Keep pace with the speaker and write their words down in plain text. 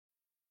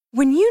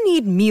When you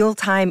need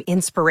mealtime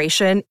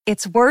inspiration,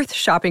 it's worth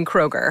shopping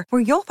Kroger,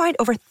 where you'll find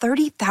over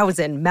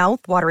 30,000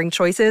 mouth-watering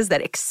choices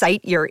that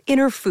excite your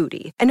inner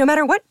foodie. And no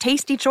matter what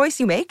tasty choice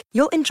you make,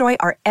 you'll enjoy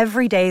our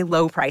everyday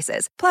low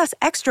prices, plus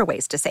extra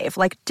ways to save,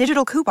 like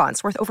digital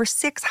coupons worth over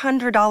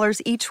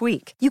 $600 each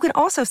week. You can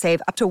also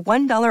save up to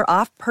 $1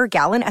 off per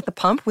gallon at the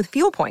pump with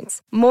fuel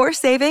points. More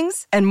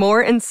savings and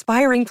more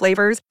inspiring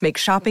flavors make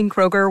shopping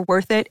Kroger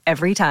worth it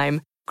every time.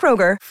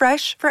 Kroger,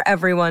 fresh for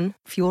everyone.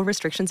 Fuel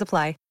restrictions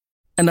apply.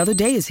 Another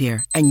day is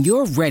here, and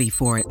you're ready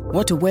for it.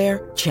 What to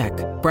wear? Check.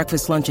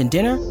 Breakfast, lunch, and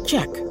dinner?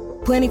 Check.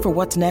 Planning for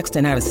what's next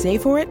and how to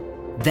save for it?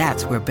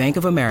 That's where Bank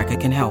of America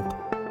can help.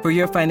 For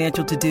your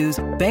financial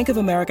to-dos, Bank of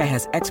America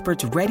has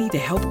experts ready to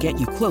help get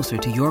you closer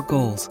to your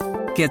goals.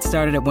 Get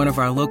started at one of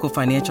our local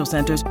financial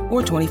centers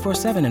or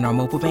 24/7 in our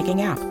mobile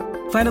banking app.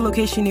 Find a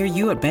location near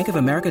you at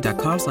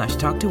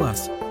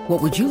bankofamerica.com/talktous.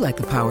 What would you like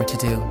the power to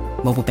do?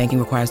 Mobile banking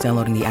requires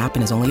downloading the app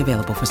and is only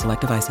available for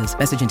select devices.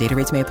 Message and data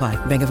rates may apply.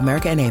 Bank of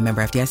America N.A.,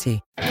 member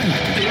FDIC.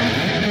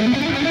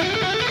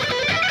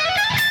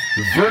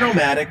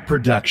 Vernomatic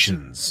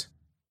Productions.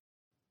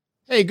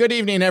 Hey, good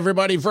evening,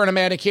 everybody.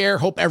 Vernomatic here.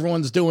 Hope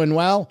everyone's doing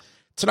well.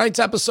 Tonight's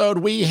episode,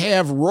 we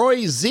have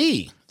Roy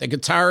Z, the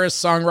guitarist,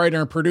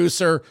 songwriter, and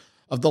producer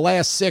of the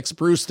last 6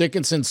 Bruce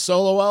Dickinson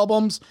solo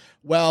albums.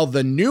 Well,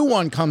 the new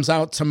one comes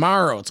out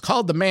tomorrow. It's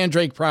called the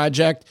Mandrake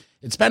Project.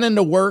 It's been in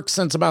the works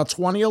since about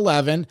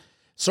 2011.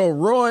 So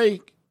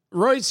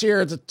Roy's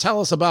here to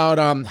tell us about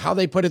how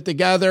they put it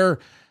together,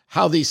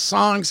 how these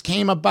songs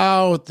came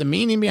about, the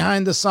meaning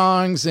behind the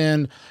songs,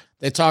 and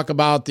they talk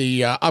about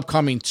the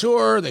upcoming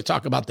tour. They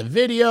talk about the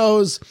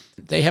videos.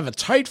 They have a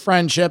tight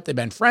friendship. They've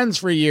been friends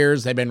for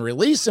years. They've been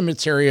releasing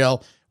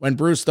material when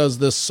Bruce does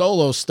this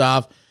solo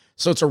stuff.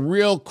 So it's a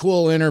real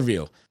cool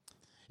interview.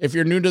 If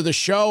you're new to the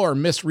show or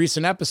missed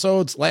recent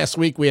episodes, last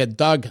week we had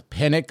Doug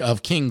Pinnick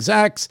of King's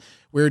X.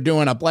 We were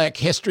doing a Black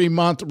History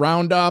Month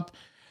roundup.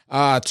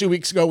 2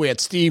 weeks ago, we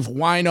had Steve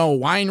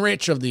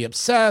Weinrich of The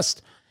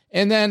Obsessed.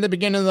 And then at the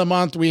beginning of the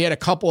month, we had a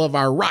couple of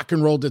our rock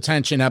and roll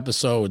detention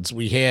episodes.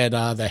 We had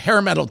the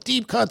Hair Metal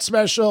Deep Cut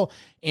special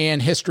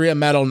and History of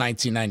Metal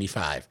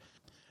 1995.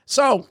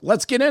 So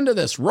let's get into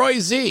this. Roy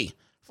Z.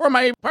 For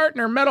my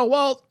partner, Metal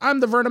Walt, I'm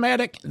the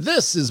Vernomatic.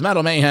 This is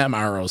Metal Mayhem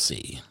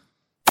ROC.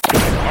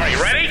 Are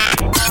you ready?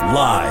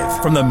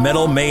 Live from the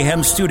Metal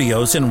Mayhem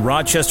Studios in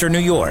Rochester, New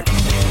York.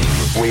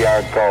 We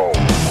are gold.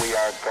 We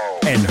are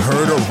gold. And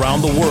heard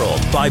around the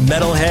world by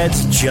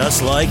metalheads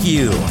just like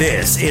you.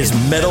 This is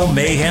Metal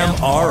Mayhem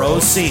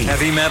ROC.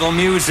 Heavy metal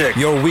music.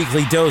 Your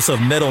weekly dose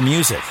of metal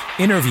music,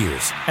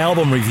 interviews,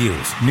 album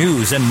reviews,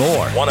 news, and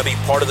more. Want to be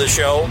part of the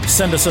show?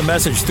 Send us a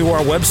message through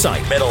our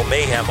website,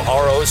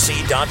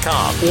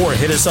 metalmayhemroc.com, or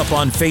hit us up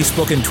on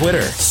Facebook and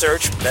Twitter.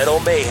 Search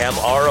Metal Mayhem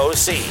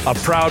ROC, a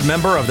proud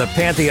member of the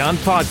Pantheon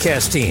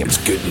podcast team. It's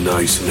getting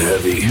nice and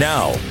heavy.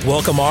 Now,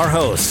 welcome our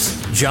hosts,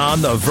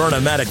 John the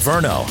Vernomatic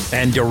Verno,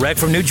 and direct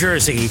from New Jersey,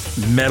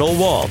 Metal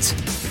Walt.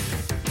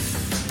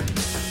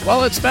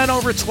 Well, it's been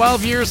over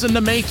 12 years in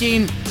the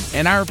making,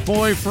 and our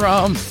boy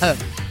from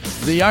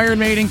the Iron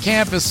Maiden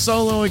camp is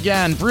solo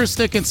again. Bruce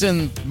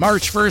Dickinson,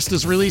 March 1st,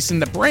 is releasing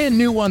the brand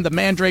new one, the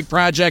Mandrake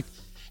Project,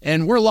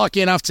 and we're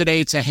lucky enough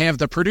today to have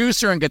the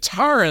producer and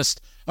guitarist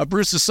of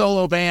Bruce's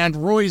solo band,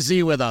 Roy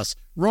Z, with us.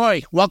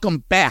 Roy, welcome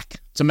back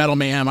to Metal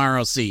Mayhem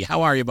ROC.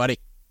 How are you, buddy?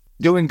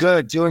 Doing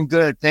good.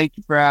 Thank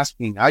you for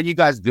asking. How you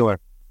guys doing?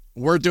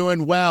 We're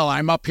doing well.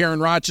 I'm up here in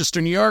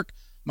Rochester, New York.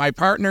 My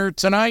partner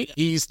tonight,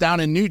 he's down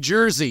in New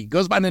Jersey.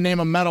 Goes by the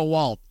name of Metal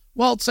Walt.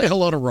 Walt, say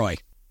hello to Roy.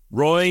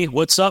 Roy,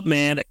 what's up,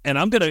 man? And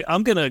I'm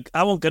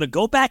gonna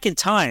go back in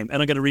time,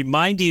 and I'm gonna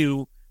remind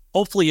you,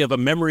 hopefully, of a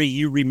memory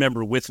you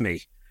remember with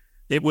me.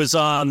 It was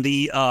on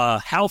the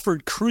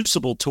Halford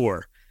Crucible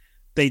tour.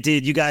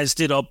 You guys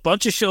did a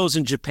bunch of shows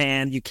in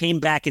Japan. You came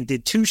back and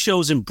did 2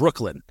 shows in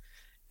Brooklyn.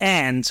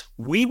 And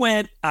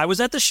I was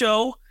at the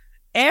show.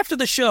 After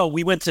the show,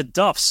 we went to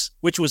Duff's,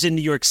 which was in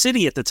New York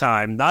City at the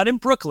time, not in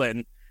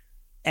Brooklyn.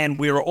 And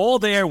we were all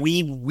there.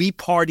 We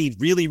partied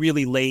really,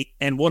 really late.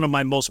 And one of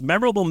my most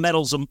memorable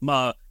metal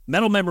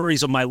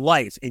memories of my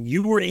life, and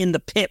you were in the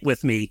pit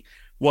with me,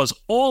 was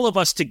all of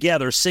us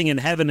together singing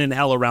Heaven and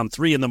Hell around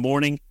 3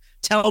 a.m.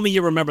 Tell me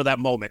you remember that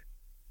moment.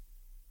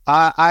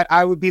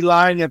 I would be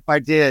lying if I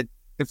did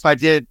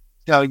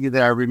tell you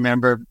that I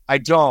remember. I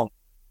don't.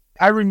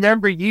 I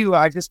remember you.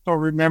 I just don't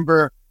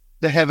remember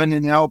the Heaven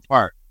and Hell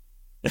part.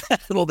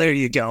 Well, there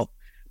you go.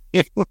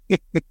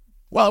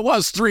 Well, it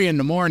was 3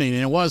 a.m. and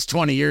it was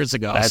 20 years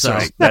ago. That's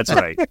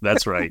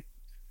right.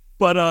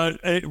 But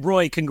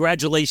Roy,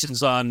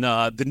 congratulations on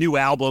the new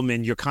album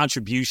and your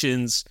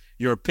contributions.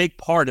 You're a big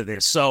part of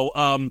this. So,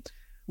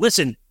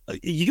 listen,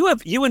 you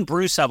and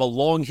Bruce have a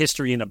long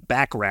history and a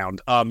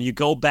background. You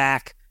go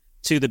back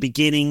to the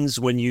beginnings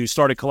when you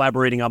started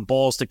collaborating on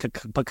Balls to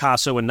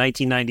Picasso in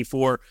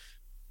 1994.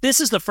 This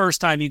is the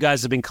first time you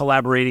guys have been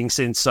collaborating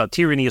since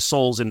Tyranny of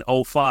Souls in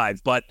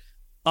 2005. But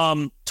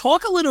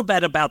talk a little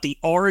bit about the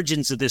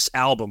origins of this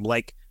album.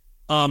 Like,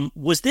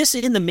 was this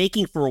in the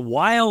making for a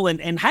while?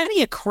 And how do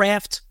you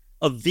craft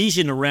a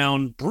vision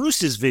around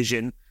Bruce's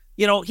vision?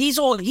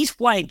 he's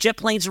flying jet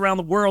planes around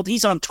the world.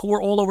 He's on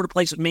tour all over the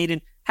place with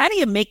Maiden. How do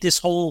you make this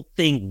whole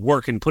thing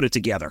work and put it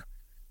together?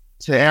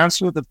 To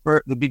answer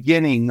the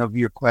beginning of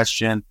your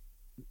question,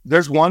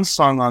 there's one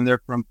song on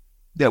there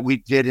that we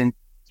did in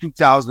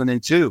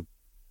 2002,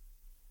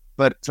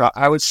 but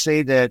I would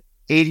say that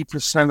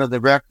 80% of the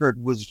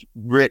record was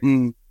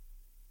written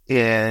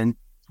in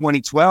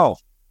 2012.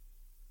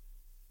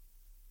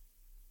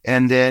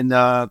 And then,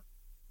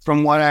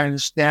 from what I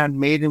understand,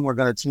 Maiden were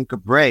going to take a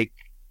break.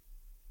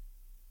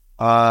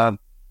 I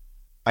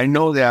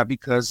know that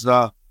because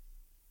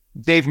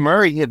Dave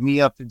Murray hit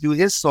me up to do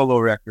his solo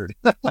record.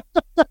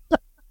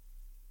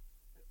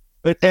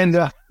 But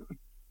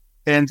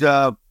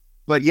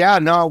yeah,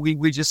 no,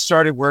 we just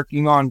started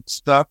working on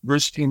stuff.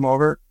 Bruce came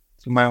over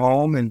to my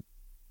home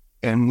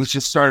and we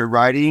just started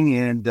writing,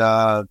 and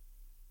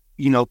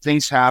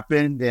things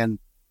happened, and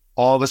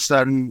all of a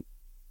sudden,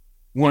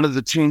 one of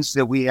the tunes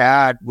that we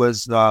had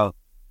was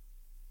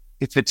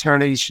 "If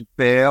Eternity Should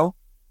Fail,"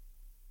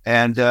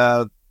 and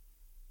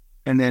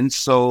then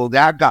so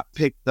that got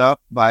picked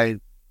up by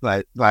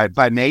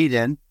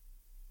Maiden,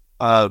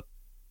 and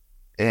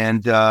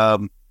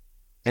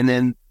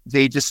then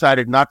they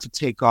decided not to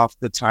take off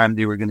the time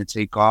they were going to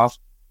take off.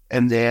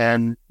 And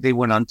then they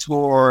went on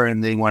tour,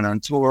 and they went on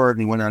tour, and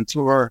they went on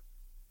tour.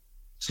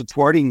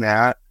 Supporting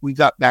that, we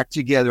got back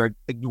together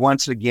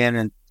once again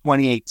in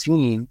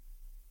 2018.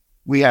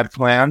 We had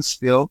plans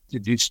still to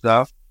do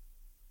stuff.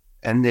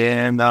 And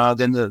then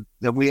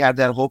we had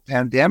that whole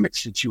pandemic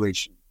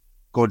situation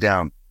go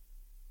down.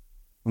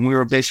 And we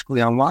were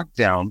basically on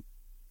lockdown.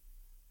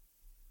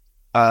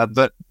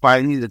 But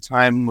finally the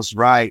time was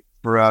right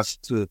for us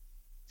to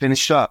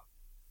finish up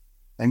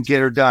and get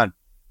her done.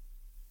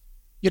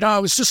 I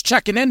was just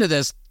checking into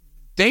this.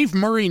 Dave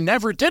Murray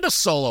never did a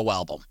solo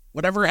album.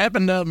 Whatever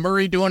happened to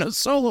Murray doing a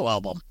solo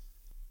album?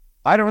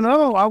 I don't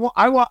know. I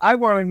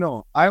want to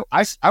know.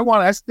 I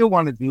still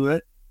want to do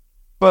it,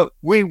 but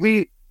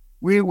we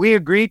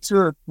agreed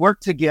to work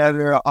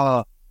together.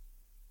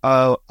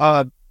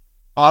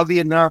 Oddly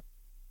enough,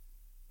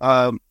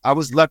 I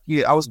was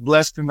lucky. I was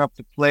blessed enough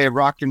to play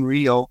Rock in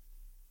Rio,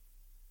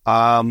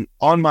 on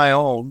my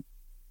own.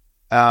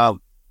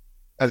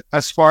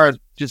 As far as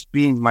just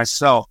being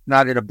myself,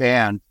 not in a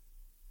band.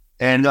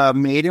 And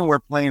Maiden were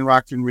playing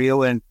Rock in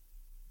Rio, and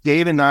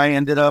Dave and I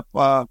ended up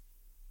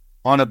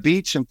on a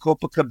beach in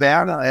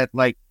Copacabana at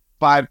like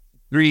 5,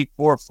 3,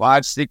 4,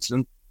 5, 6,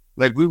 and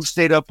like we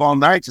stayed up all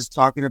night just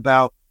talking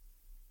about,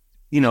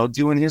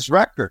 doing his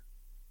record.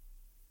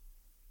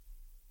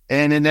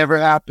 And it never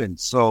happened.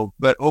 So,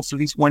 but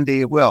hopefully one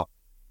day it will.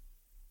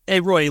 Hey,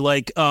 Roy,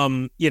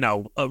 reading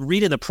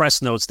the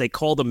press notes, they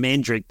call the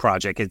Mandrake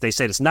Project. They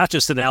said it's not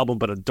just an album,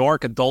 but a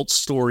dark adult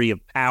story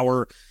of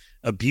power,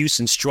 abuse,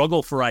 and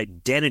struggle for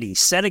identity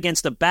set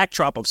against the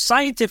backdrop of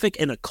scientific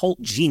and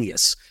occult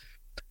genius.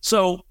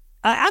 So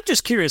I'm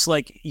just curious,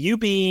 like you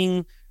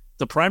being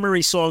the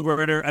primary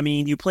songwriter, I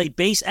mean, you play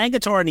bass and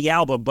guitar on the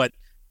album, but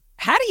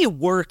how do you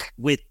work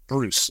with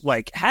Bruce?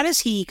 Like, how does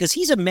he, because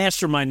he's a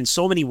mastermind in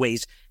so many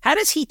ways, how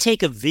does he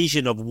take a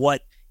vision of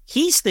what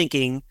he's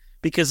thinking?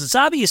 Because it's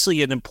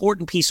obviously an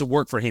important piece of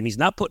work for him. He's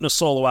not putting a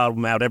solo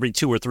album out every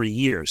 2 or 3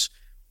 years.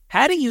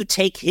 How do you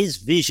take his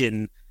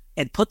vision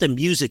and put the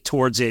music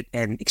towards it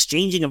and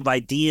exchanging of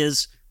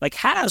ideas? Like,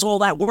 how does all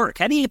that work?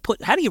 How do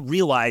you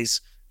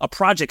realize a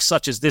project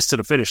such as this to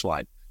the finish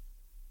line?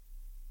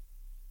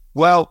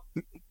 Well,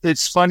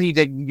 it's funny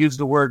that you use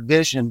the word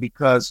vision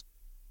because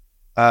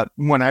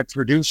when I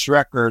produce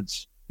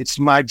records, it's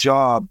my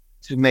job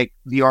to make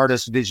the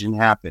artist's vision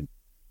happen.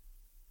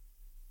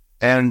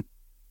 And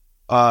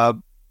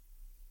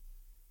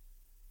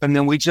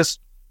then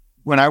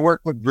when I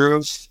work with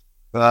Bruce,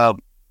 the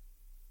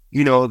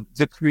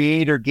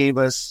creator gave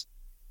us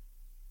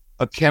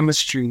a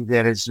chemistry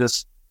that is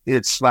just,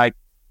 it's like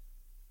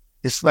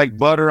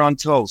butter on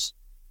toast.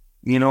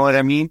 You know what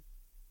I mean?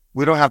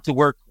 We don't have to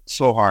work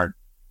so hard.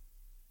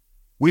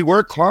 We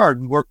work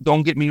hard.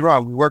 Don't get me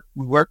wrong. We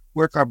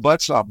work our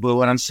butts off. But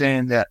what I'm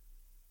saying that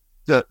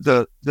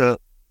the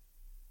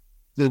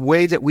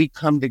way that we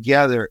come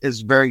together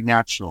is very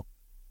natural.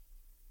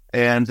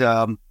 And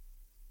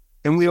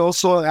we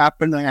also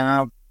happen to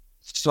have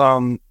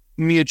some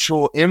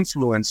mutual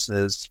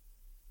influences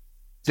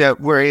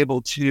that we're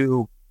able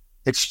to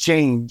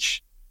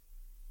exchange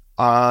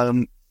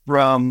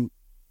from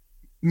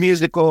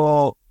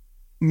musical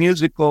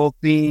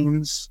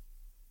themes,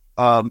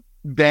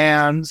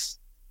 bands,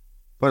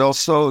 but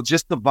also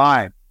just the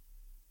vibe.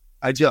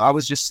 I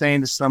was just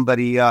saying to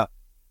somebody,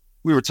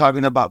 we were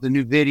talking about the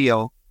new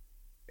video,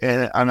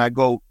 and I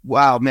go,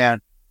 wow,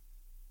 man,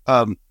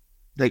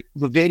 the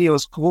video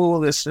is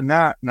cool, this and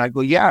that. And I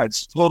go, yeah,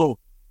 it's total,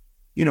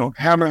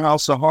 Hammer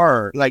House of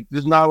Horror. Like,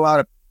 there's not a lot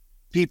of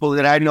people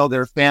that I know that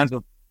are fans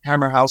of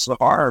Hammer House of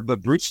Horror,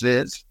 but Bruce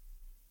is,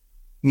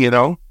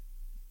 You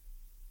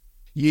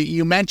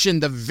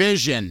mentioned the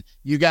vision.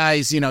 You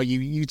guys,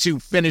 you two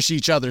finish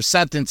each other's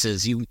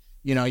sentences.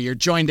 You're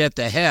joined at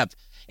the hip.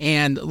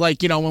 And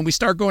when we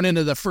start going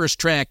into the first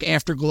track,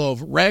 Afterglow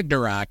of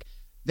Ragnarok,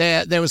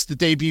 That was the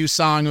debut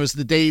song. It was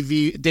the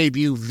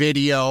debut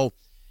video,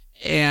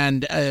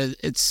 and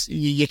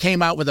you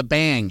came out with a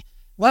bang.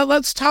 Well,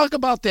 let's talk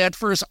about that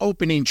first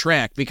opening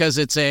track, because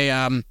it's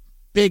a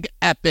big,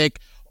 epic,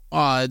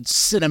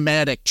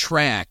 cinematic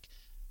track.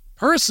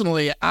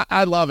 Personally,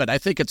 I love it. I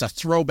think it's a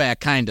throwback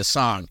kind of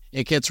song.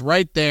 It gets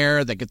right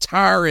there. The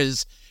guitar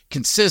is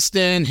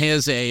consistent,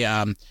 has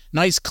a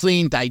nice,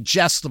 clean,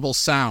 digestible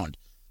sound.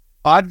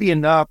 Oddly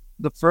enough,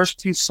 the first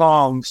two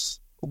songs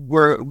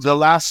were the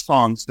last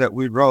songs that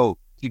we wrote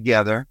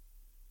together.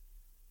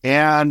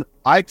 And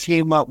I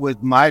came up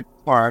with my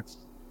parts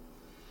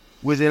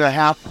within a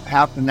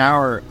half an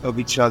hour of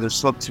each other.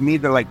 So to me,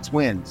 they're like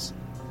twins,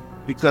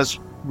 because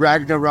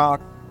Ragnarok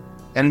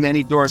and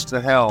Many Doors to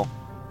Hell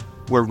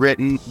were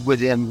written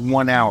within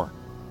 1 hour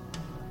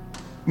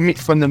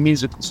from the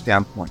musical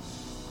standpoint.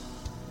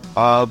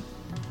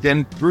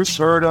 Then Bruce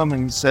heard them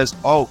and he says,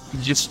 oh, he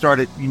just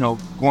started,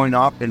 going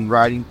up and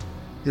writing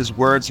his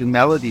words and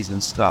melodies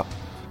and stuff.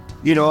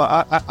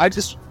 I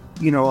just,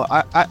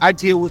 I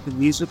deal with the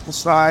musical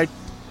side,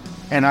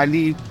 and I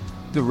leave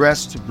the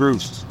rest to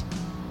Bruce.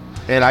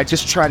 And I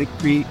just try to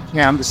create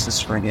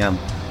canvases for him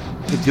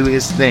to do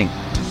his thing.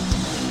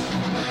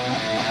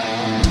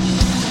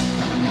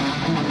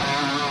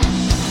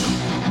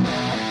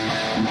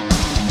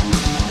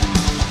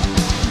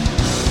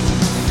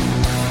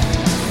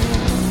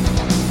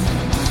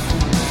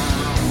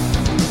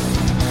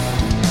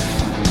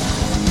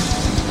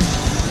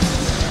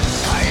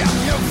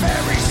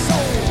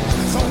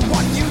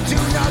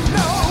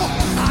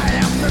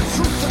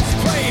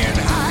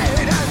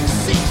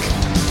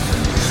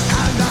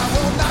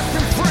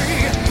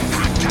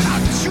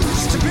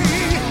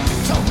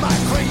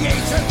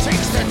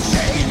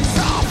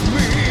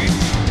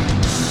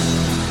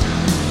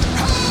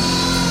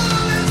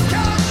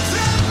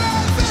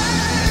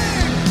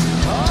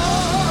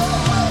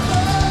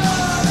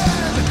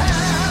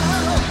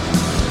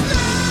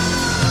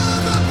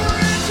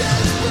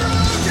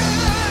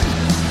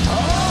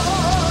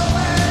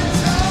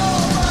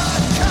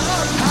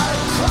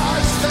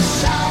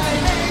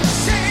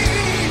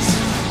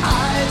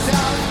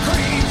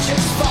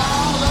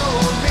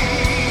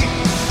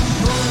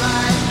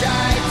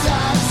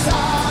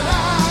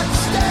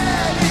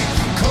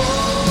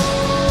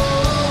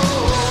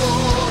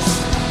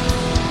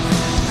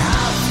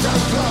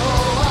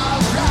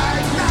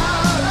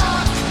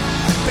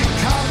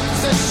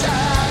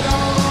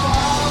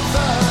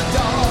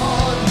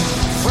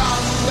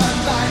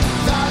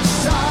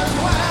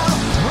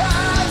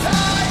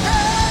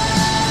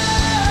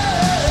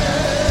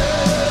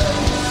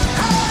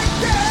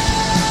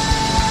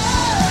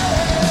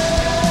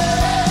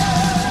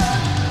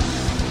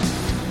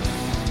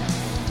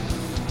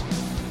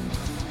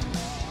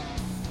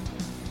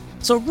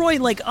 So, Roy,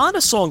 like, on a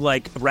song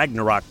like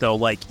Ragnarok, though,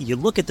 like, you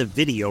look at the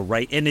video,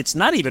 right, and it's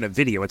not even a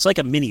video. It's like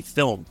a mini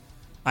film.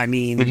 I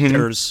mean,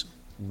 there's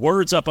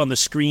words up on the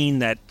screen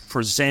that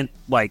present,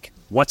 like,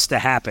 what's to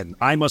happen.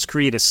 I must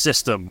create a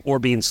system or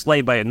be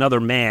enslaved by another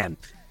man.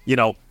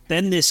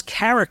 Then this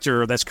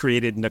character that's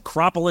created,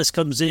 Necropolis,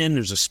 comes in.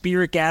 There's a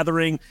spirit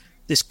gathering.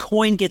 This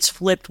coin gets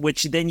flipped,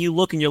 which then you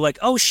look and you're like,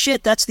 oh,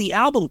 shit, that's the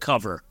album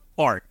cover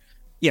art.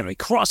 He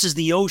crosses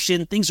the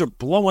ocean. Things are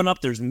blowing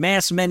up. There's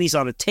mass minis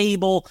on a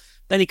table.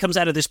 Then he comes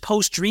out of this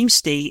post-dream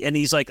state, and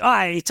he's like,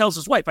 he tells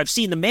his wife, I've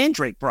seen the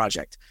Mandrake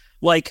project.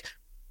 Like,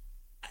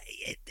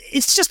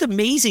 it's just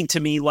amazing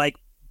to me. Like,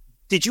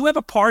 did you have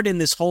a part in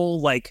this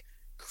whole, like,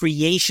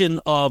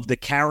 creation of the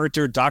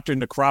character Dr.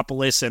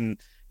 Necropolis and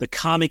the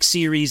comic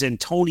series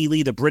and Tony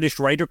Lee, the British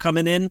writer,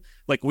 coming in?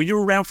 Like, were you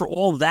around for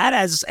all that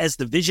as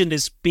the vision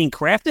is being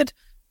crafted?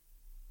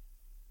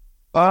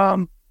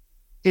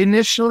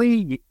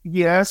 Initially,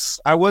 yes.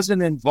 I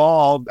wasn't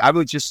involved. I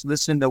would just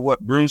listen to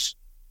what Bruce,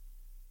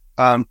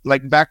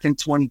 like back in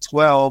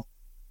 2012,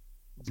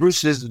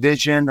 Bruce's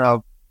vision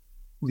of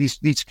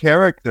these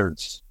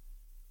characters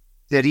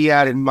that he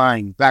had in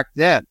mind back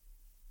then.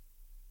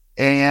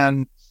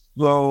 And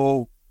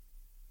so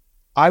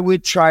I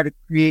would try to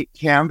create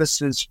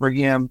canvases for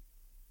him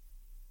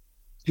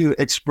to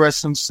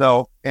express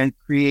himself and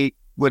create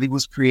what he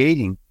was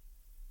creating,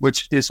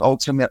 which is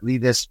ultimately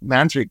this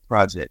Mandrake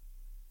project.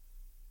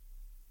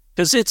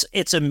 Because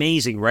it's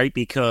amazing, right?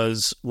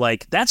 Because,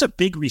 like, that's a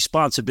big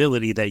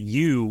responsibility that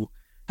you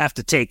have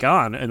to take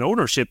on, an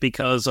ownership,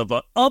 because of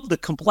the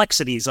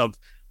complexities of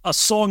a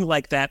song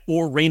like that,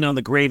 or Rain on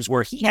the Graves,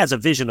 where he has a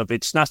vision of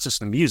it's not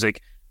just the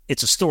music,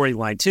 it's a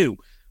storyline too.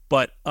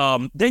 But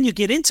then you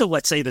get into,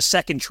 let's say, the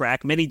second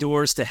track, Many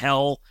Doors to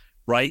Hell,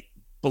 right?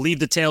 Believe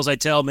the tales I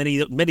tell,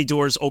 many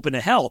doors open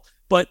to hell.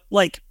 But,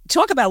 like,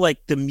 talk about,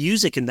 like, the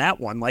music in that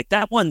one. Like,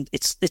 that one,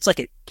 it's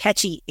like a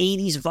catchy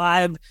 80s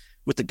vibe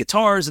with the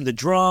guitars and the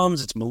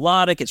drums. It's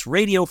melodic, it's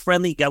radio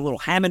friendly, got a little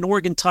Hammond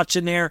organ touch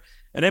in there.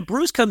 And then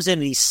Bruce comes in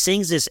and he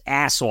sings his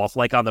ass off,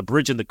 like on the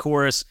bridge and the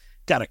chorus,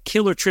 got a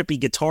killer trippy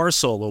guitar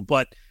solo.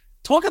 But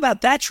talk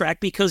about that track,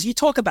 because you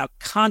talk about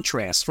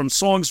contrast from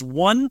songs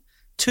 1,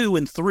 2,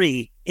 and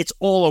 3. It's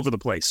all over the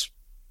place.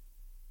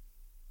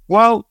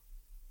 Well,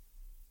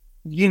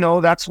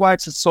 that's why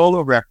it's a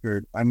solo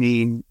record. I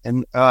mean,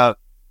 and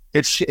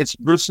it's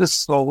Bruce's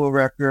solo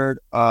record.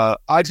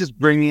 I just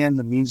bring in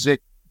the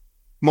music,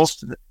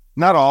 most of it,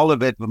 not all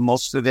of it, but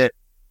most of it.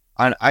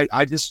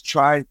 I just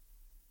try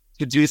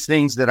to do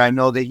things that I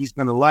know that he's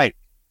going to like,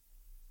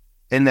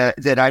 and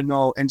that I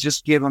know, and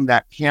just give him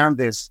that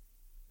canvas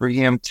for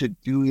him to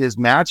do his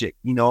magic,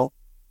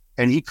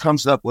 and he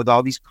comes up with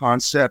all these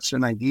concepts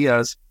and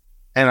ideas.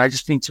 And I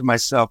just think to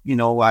myself,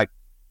 this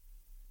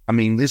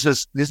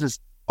is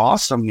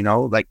awesome,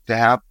 like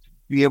to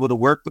be able to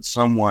work with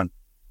someone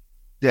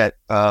that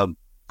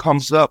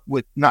comes up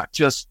with not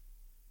just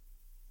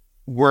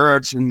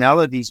words and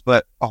melodies,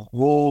 but a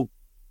whole,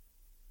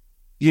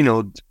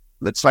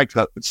 it's like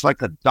a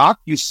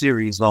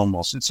docu-series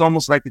almost. It's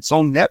almost like its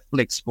own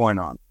Netflix going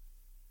on.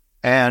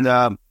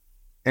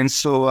 And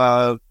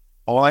so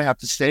all I have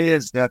to say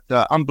is that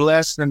I'm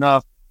blessed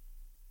enough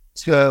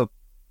to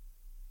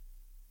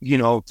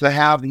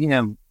have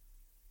him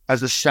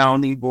as a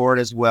sounding board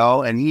as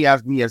well. And he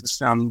has me as a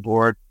sounding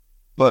board,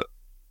 but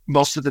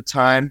most of the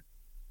time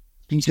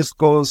he just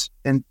goes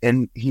and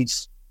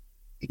he's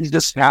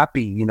just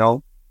happy,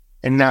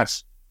 and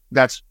that's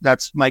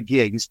my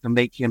gig, is to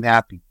make him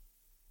happy.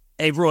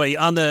 Hey, Roy,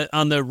 on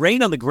the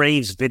Rain on the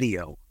Graves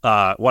video,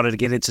 wanted to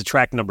get into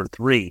track number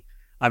 3.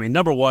 I mean,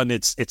 number one,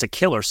 it's a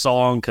killer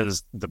song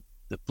because the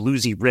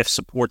bluesy riff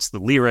supports the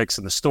lyrics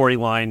and the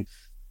storyline,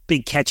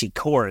 big catchy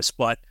chorus.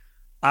 But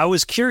I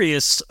was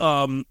curious,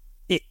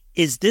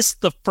 is this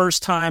the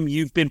first time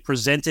you've been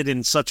presented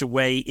in such a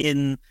way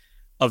in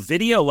a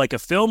video, like a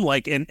film?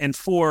 And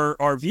for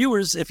our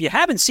viewers, if you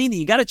haven't seen it,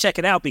 you got to check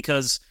it out,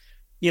 because,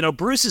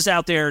 Bruce is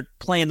out there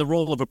playing the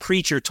role of a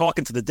preacher,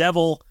 talking to the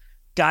devil,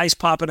 guys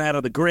popping out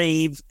of the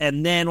grave.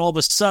 And then all of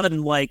a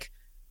sudden,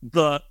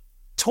 the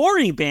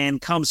touring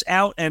band comes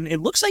out and it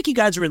looks like you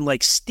guys are in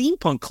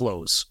steampunk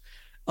clothes.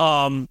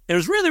 It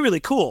was really, really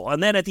cool.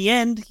 And then at the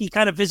end, he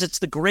kind of visits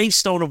the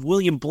gravestone of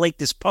William Blake,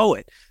 this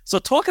poet. So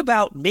talk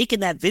about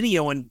making that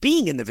video and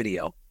being in the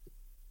video.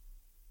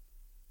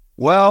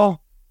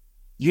 Well,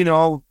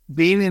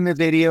 being in the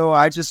video,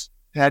 I just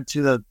had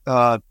to,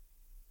 the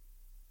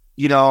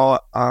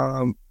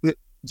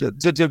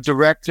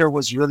director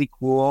was really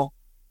cool.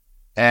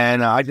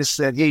 And I just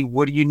said, hey,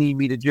 what do you need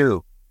me to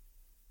do?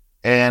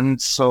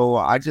 And so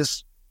I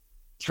just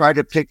tried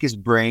to pick his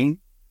brain.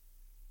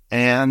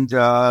 And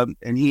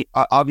he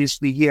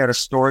obviously he had a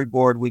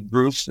storyboard with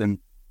Bruce, and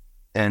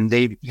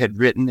they had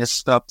written this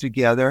stuff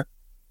together.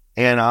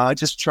 And I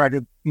just tried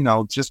to,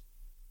 just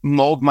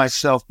mold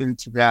myself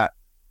into that.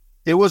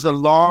 It was a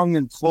long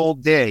and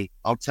cold day,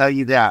 I'll tell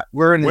you that.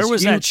 Where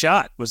was that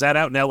shot? Was that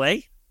out in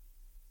L.A.?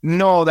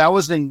 No, that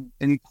was in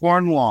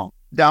Cornwall,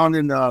 down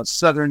in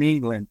southern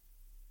England.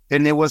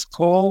 And it was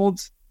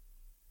cold,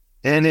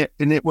 and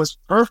it was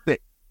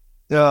perfect.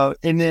 And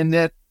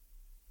then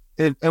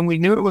and we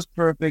knew it was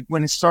perfect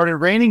when it started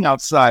raining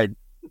outside.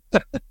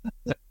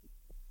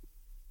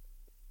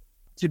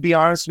 To be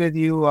honest with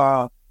you,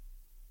 I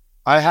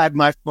had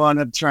my fun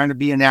of trying to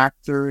be an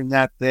actor in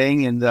that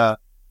thing, and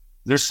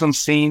there's some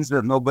scenes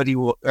that nobody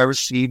will ever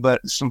see,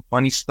 but some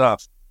funny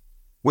stuff.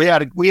 We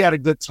had a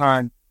good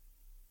time,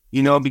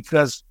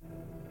 because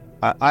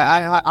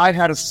I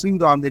had a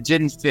suit on that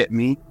didn't fit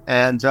me,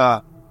 and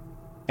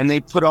they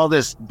put all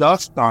this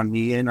dust on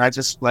me, and I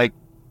just I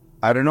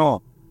don't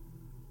know.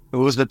 It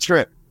was a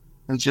trip,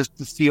 and just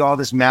to see all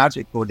this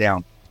magic go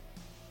down.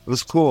 It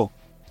was cool,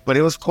 but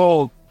it was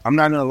cold. I'm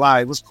not gonna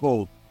lie, it was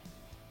cold.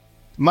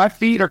 My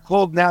feet are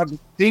cold now.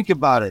 Just thinking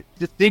about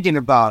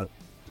it.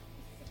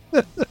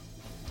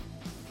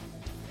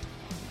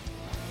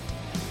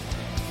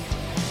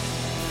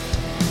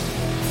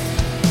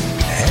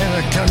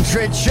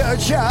 Country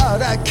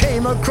churchyard, I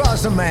came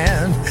across a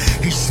man.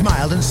 He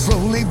smiled and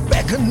slowly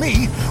beckoned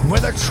me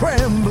with a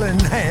trembling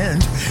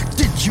hand.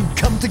 Did you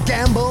come to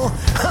gamble?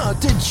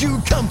 Did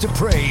you come to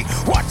pray?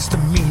 What's the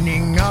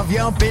meaning of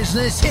your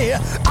business here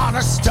on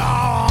a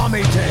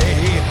stormy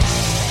day?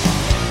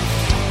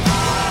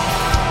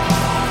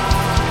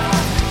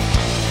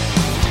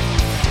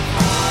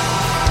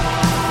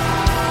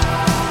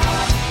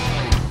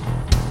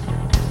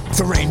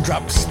 The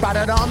raindrops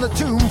spattered on the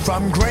tomb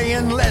from gray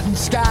and leaden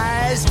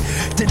skies.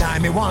 Deny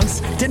me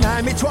once,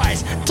 deny me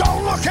twice,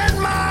 don't look in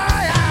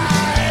my eyes.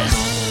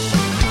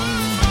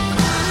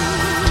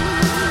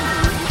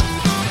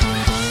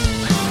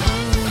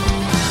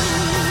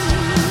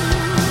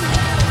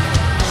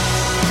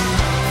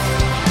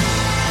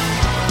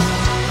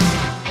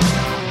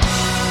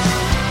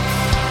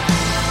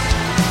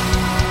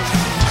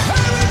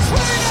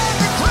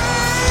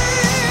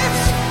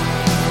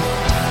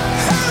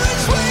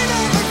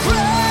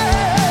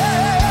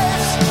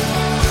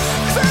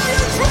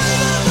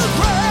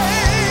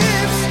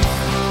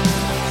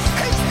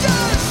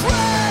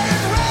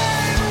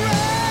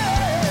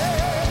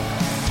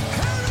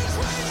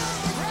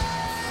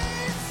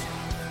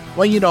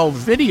 Well,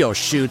 video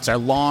shoots are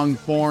long,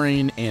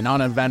 boring, and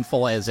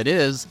uneventful as it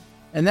is.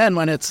 And then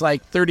when it's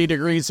 30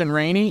 degrees and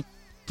rainy,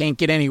 can't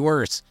get any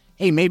worse.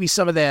 Hey, maybe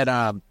some of that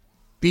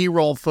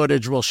B-roll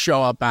footage will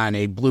show up on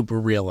a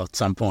blooper reel at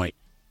some point.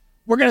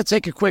 We're going to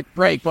take a quick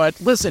break, but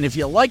listen, if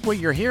you like what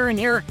you're hearing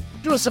here,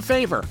 do us a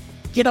favor.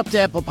 Get up to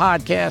Apple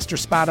Podcast or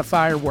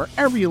Spotify or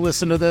wherever you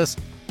listen to this,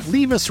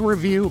 leave us a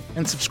review,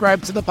 and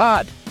subscribe to the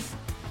pod.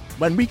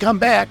 When we come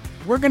back,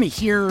 we're going to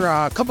hear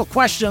a couple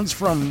questions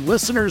from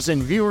listeners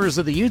and viewers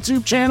of the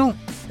YouTube channel,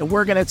 and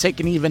we're going to take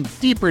an even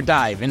deeper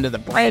dive into the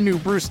brand new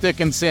Bruce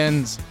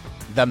Dickinson's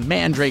The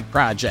Mandrake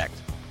Project.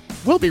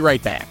 We'll be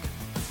right back.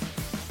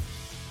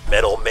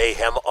 Metal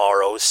Mayhem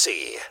ROC.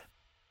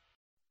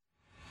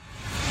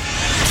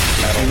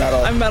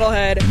 Metal. I'm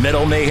Metalhead.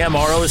 Metal Mayhem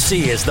ROC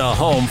is the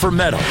home for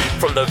metal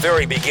from the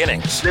very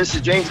beginnings. This is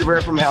James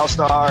DeBear from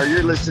Hellstar.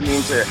 You're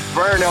listening to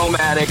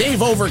Burnomatic. Dave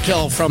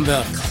Overkill from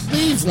the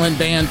Cleveland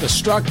band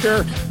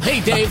Destructor.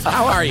 Hey, Dave,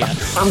 how are you?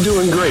 I'm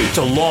doing great.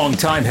 To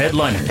longtime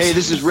headliners. Hey,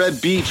 this is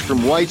Red Beach from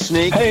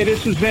Whitesnake. Hey,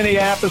 this is Vinny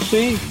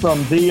Appice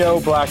from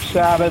Dio, Black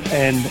Sabbath,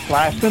 and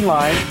Last in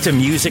Line. To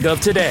music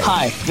of today.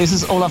 Hi, this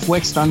is Olaf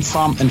Wickstrand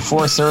from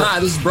Enforcer. Hi,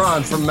 this is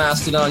Braun from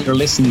Mastodon. You're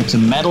listening to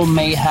Metal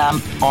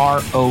Mayhem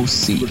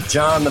ROC. With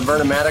John the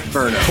Burnomatic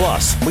Burner.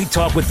 Plus, we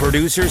talk with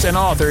producers and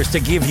authors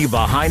to give you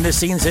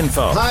behind-the-scenes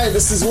info. Hi,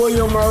 this is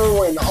William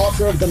Irwin,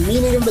 author of The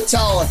Meaning of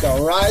Metallica,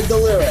 Ride the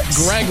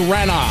Lyrics. Greg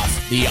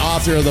Renoff, the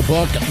author of the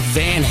book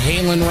Van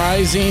Halen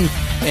Rising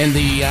and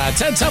the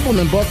Ted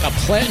Templeman book, A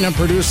Platinum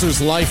Producer's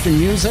Life in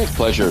Music.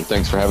 Pleasure.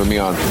 Thanks for having me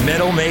on.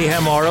 Metal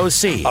Mayhem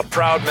ROC, a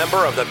proud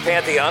member of the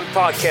Pantheon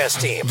podcast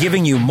team,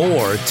 giving you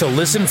more to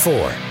listen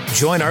for.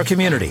 Join our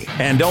community,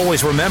 and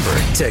always remember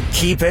to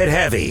keep it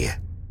heavy.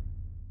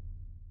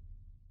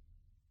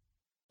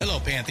 Hello,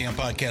 Pantheon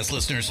podcast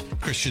listeners.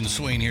 Christian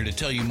Swain here to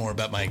tell you more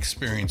about my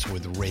experience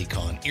with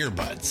Raycon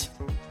earbuds.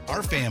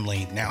 Our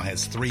family now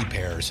has 3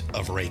 pairs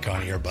of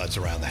Raycon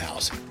earbuds around the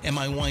house, and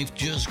my wife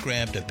just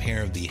grabbed a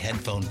pair of the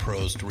Headphone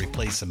Pros to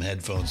replace some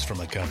headphones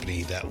from a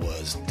company that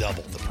was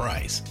double the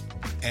price.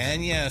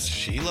 And yes,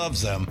 she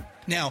loves them.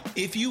 Now,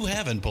 if you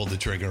haven't pulled the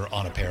trigger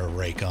on a pair of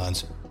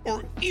Raycons,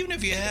 or even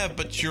if you have,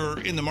 but you're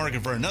in the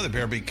market for another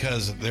pair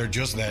because they're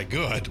just that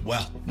good,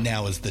 well,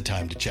 now is the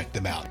time to check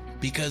them out,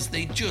 because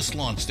they just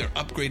launched their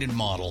upgraded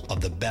model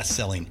of the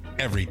best-selling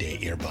everyday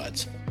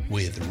earbuds.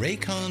 With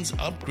Raycon's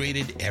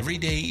upgraded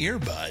everyday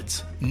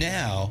earbuds,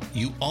 now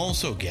you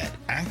also get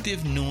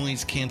active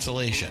noise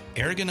cancellation,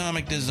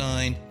 ergonomic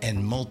design,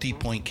 and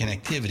multi-point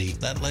connectivity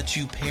that lets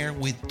you pair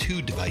with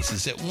 2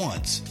 devices at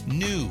once.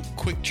 New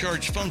quick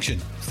charge function,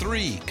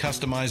 3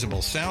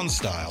 customizable sound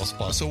styles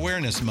plus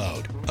awareness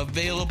mode.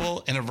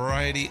 Available in a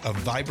variety of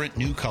vibrant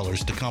new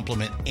colors to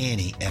complement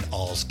any and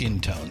all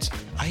skin tones.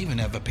 I even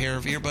have a pair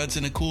of earbuds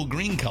in a cool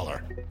green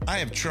color. I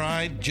have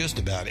tried just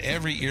about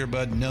every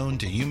earbud known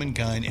to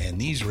humankind, and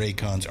these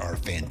Raycons are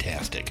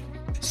fantastic.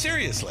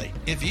 Seriously,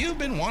 if you've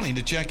been wanting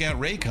to check out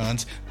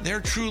Raycons, there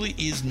truly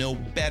is no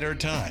better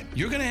time.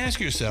 You're going to ask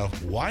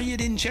yourself why you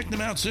didn't check them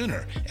out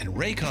sooner, and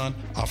Raycon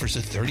offers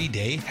a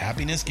 30-day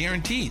happiness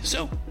guarantee.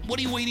 So what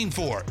are you waiting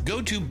for?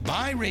 Go to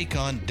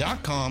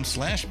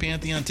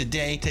buyraycon.com/Pantheon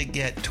today to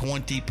get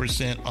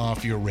 20%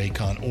 off your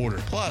Raycon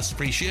order, plus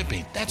free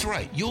shipping. That's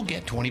right, you'll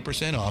get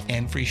 20% off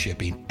and free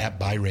shipping at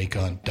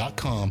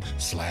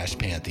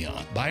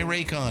buyraycon.com/Pantheon.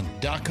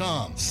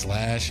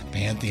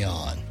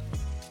 buyraycon.com/Pantheon.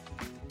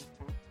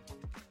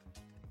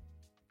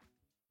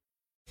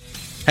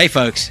 Hey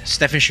folks,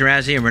 Stefan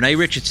Shirazi and Renee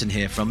Richardson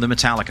here from the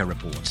Metallica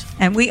Report.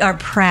 And we are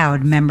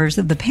proud members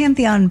of the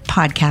Pantheon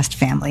podcast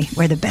family,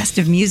 where the best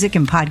of music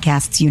and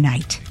podcasts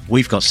unite.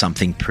 We've got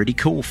something pretty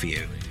cool for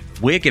you.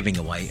 We're giving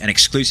away an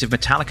exclusive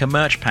Metallica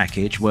merch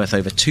package worth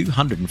over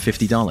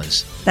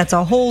 $250. That's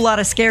a whole lot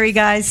of Scary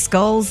Guys,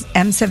 skulls,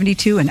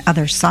 M72, and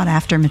other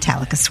sought-after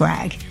Metallica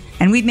swag.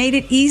 And we've made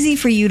it easy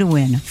for you to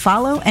win.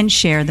 Follow and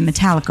share the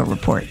Metallica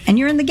Report, and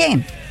you're in the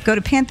game. Go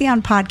to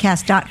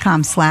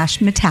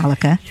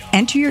pantheonpodcast.com/Metallica,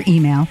 enter your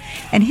email,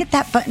 and hit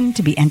that button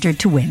to be entered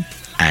to win.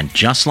 And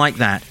just like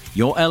that,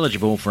 you're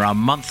eligible for our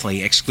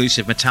monthly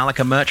exclusive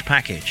Metallica merch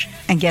package.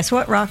 And guess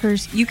what,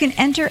 rockers? You can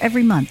enter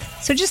every month,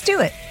 so just do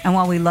it. And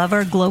while we love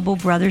our global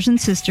brothers and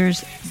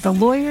sisters, the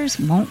lawyers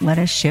won't let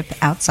us ship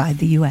outside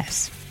the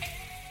U.S.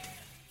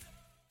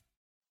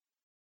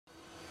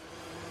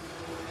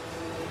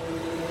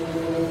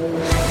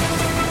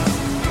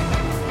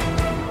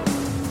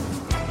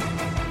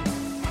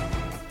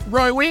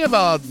 Roy, we have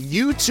a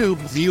YouTube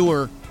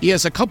viewer. He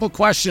has a couple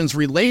questions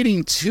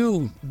relating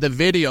to the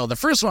video. The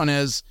first one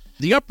is,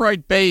 the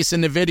upright bass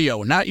in the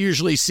video, not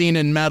usually seen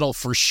in metal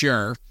for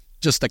sure,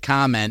 just a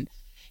comment.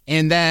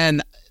 And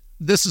then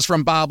this is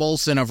from Bob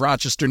Olson of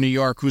Rochester, New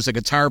York, who's a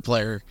guitar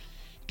player.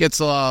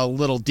 Gets a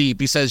little deep.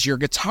 He says, your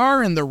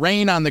guitar in The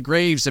Rain on the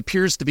Graves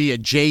appears to be a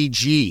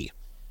JG.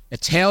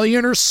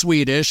 Italian or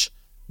Swedish,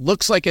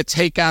 looks like a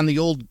take on the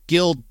old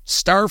Guild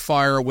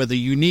Starfire with a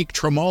unique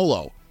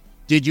tremolo.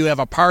 Did you have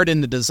a part in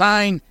the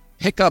design?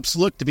 Hiccups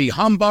look to be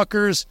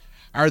humbuckers.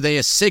 Are they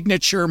a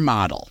signature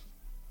model?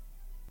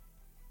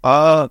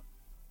 Well,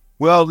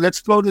 let's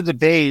go to the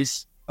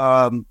bass.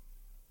 The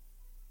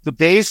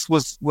bass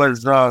was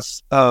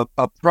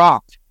a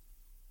prop.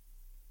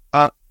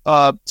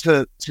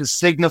 to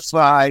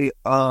signify,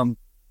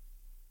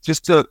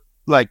 just to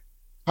like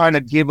kind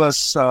of give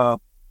us a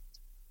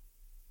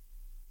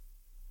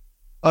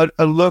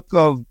look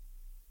of,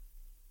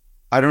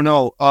 I don't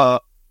know,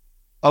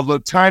 of a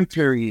time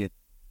period.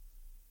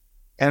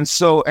 And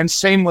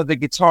same with the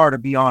guitar, to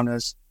be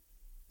honest.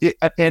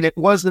 It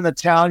was an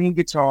Italian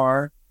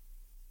guitar,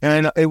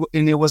 and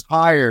it was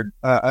hired.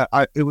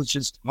 It was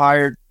just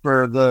hired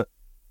for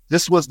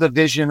this was the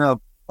vision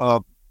of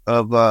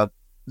the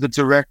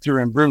director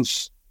and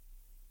Bruce.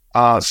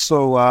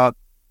 To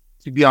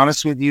be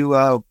honest with you,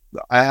 I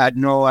had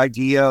no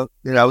idea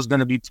that I was going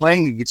to be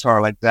playing a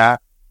guitar like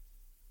that,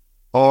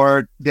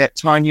 or that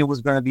Tanya was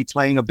going to be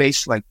playing a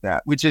bass like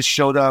that. We just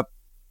showed up,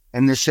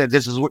 and they said,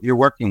 "This is what you're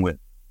working with."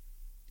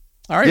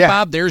 All right, yeah.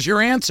 Bob, there's your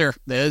answer.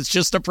 It's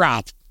just a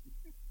prop.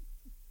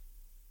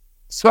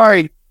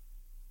 Sorry.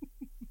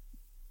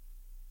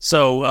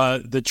 So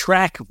the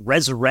track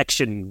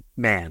Resurrection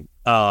Man,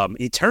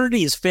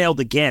 Eternity has failed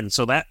again.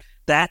 So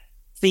that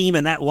theme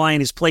and that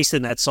line is placed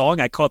in that song.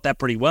 I caught that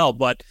pretty well.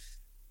 But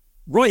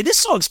Roy, this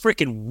song's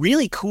freaking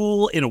really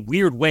cool in a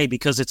weird way,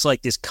 because it's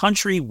like this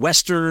country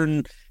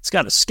western. It's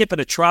got a skip and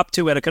a trop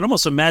to it. I can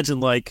almost imagine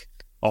like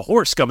a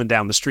horse coming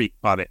down the street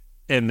on it.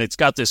 And it's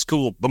got this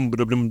cool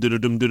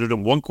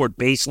one chord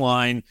bass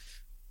line.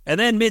 And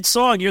then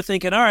mid-song, you're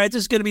thinking, all right, this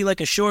is going to be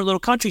like a short little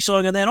country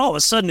song. And then all of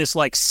a sudden, this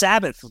like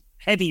Sabbath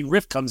heavy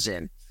riff comes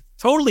in.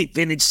 Totally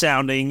vintage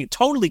sounding,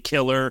 totally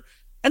killer.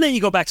 And then you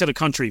go back to the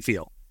country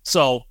feel.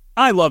 So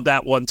I love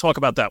that one. Talk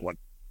about that one.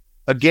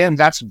 Again,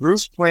 that's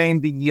Bruce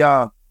playing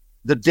the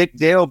Dick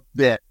Dale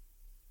bit.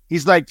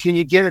 He's like, can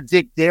you get a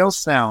Dick Dale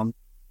sound?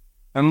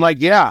 I'm like,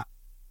 yeah.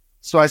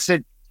 So I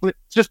said,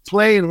 just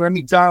play and let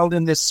me dial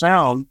in this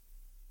sound.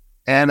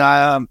 And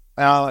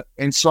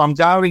so I'm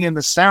dialing in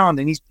the sound,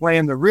 and he's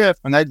playing the riff,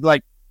 and I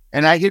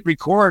hit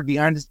record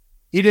behind his.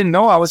 He didn't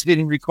know I was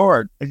hitting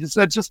record. I just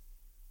said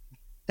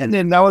and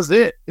then that was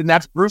it. And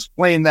that's Bruce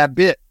playing that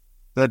bit,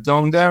 the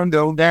down,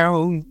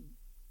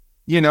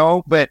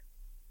 But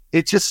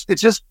it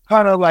just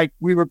kind of like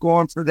we were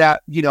going for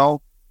that,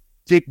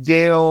 Dick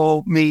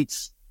Dale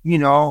meets,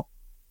 Ennio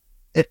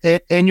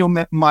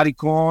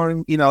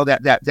Morricone,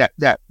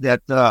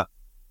 that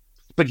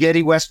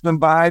spaghetti western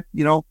vibe,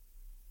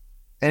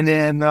 And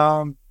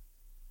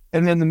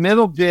then the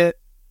middle bit,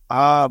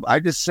 I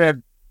just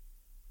said,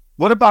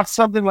 what about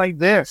something like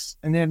this?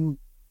 And then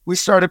we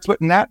started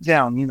putting that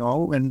down,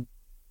 and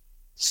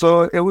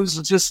so it was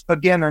just,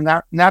 again,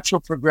 a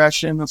natural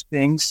progression of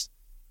things.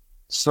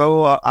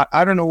 So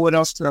I don't know what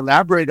else to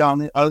elaborate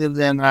on it other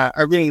than I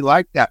really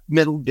like that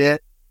middle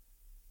bit.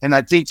 And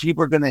I think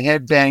people are going to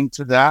headbang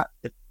to that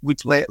if we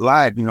play it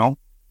live, Hopefully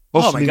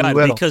oh my God,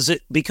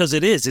 because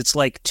it is. It's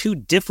like two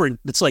different,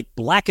 it's like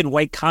black and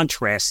white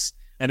contrasts.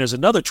 And there's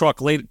another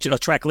track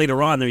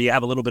later on there, you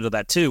have a little bit of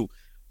that too.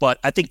 But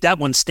I think that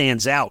one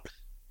stands out.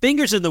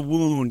 Fingers in the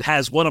Wound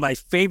has one of my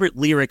favorite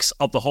lyrics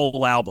of the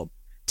whole album.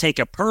 Take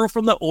a pearl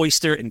from the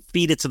oyster and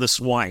feed it to the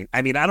swine.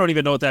 I mean, I don't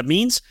even know what that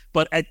means,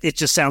 but it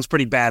just sounds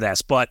pretty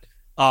badass. But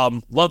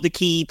love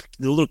the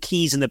little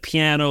keys in the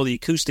piano, the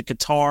acoustic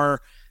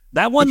guitar.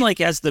 That one like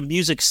has the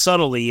music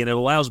subtly, and it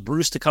allows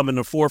Bruce to come in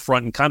the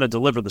forefront and kind of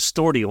deliver the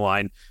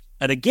storyline.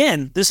 And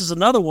again, this is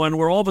another one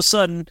where all of a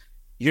sudden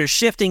you're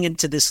shifting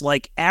into this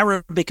like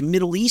Arabic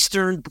Middle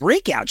Eastern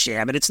breakout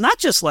jam. And it's not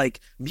just like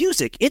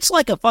music. It's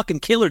like a fucking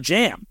killer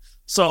jam.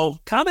 So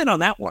comment on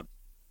that one.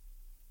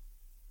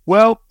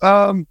 Well,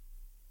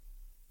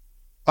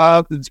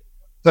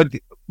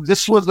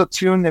 this was a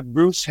tune that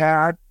Bruce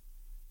had.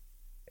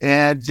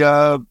 And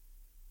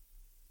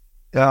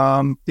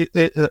I'm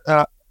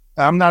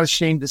not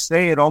ashamed to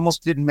say it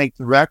almost didn't make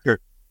the record.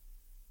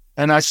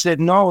 And I said,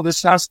 no,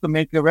 this has to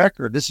make the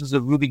record. This is a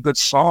really good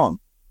song.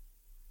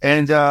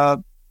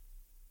 And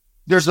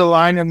there's a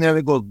line in there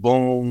that goes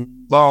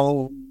boom,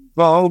 boom,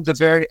 boom, the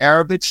very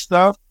Arabic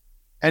stuff.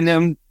 And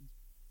then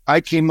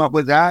I came up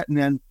with that, and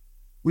then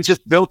we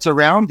just built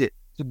around it,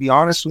 to be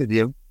honest with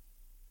you.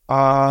 Yeah,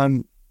 I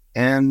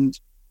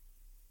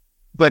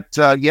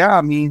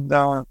mean,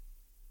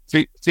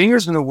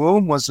 Fingers in the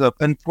Womb was an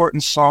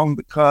important song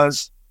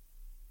because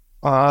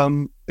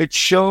it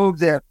showed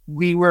that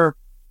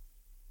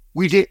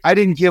I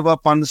didn't give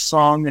up on the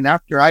song, and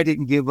after I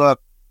didn't give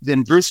up,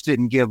 then Bruce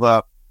didn't give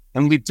up,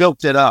 and we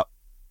built it up,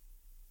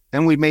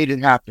 and we made it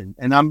happen,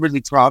 and I'm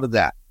really proud of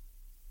that.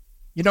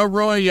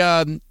 Roy,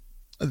 the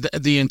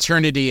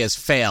Eternity has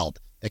failed.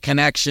 The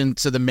connection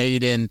to the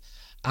Maiden.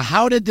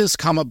 How did this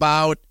come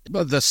about?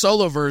 The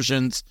solo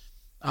versions,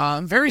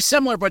 very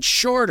similar but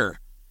shorter.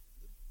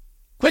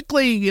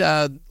 Quickly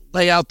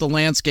lay out the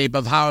landscape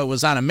of how it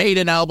was on a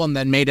Maiden album,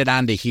 then made it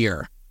onto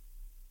here.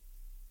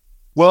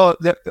 Well,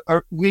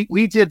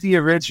 we did the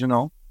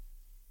original,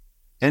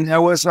 and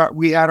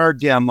we had our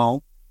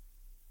demo,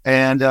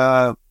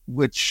 and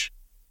which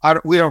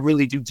we don't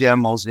really do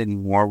demos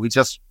anymore. We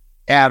just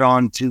add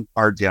on to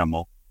our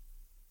demo.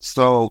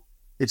 So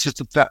it's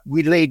just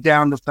we laid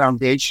down the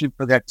foundation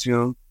for that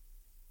tune,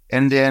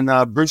 and then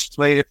Bruce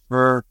played it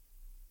for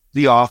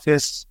The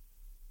Office,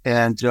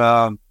 and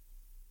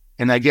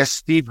And I guess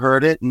Steve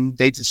heard it, and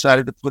they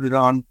decided to put it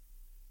on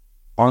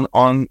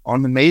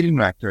the Maiden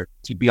record,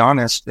 to be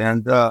honest.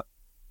 And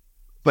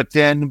but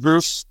then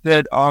Bruce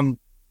said, I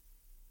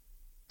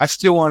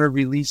still want to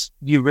release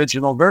the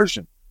original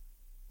version.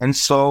 And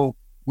so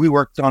we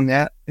worked on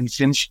that and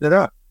finished it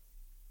up.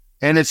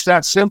 And it's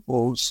that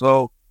simple.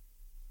 So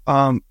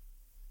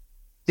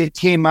it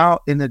came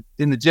out in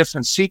a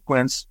different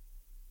sequence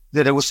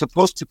that it was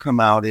supposed to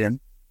come out in,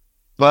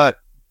 but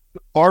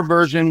our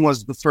version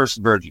was the first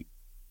version.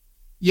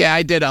 Yeah,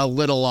 I did a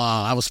little,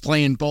 I was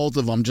playing both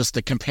of them just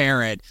to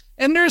compare it.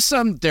 And there's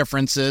some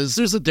differences.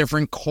 There's a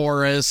different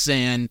chorus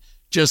and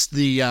just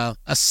the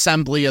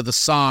assembly of the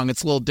song.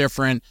 It's a little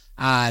different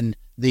on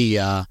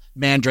the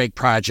Mandrake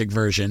Project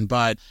version,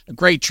 but a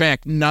great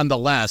track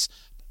nonetheless.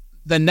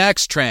 The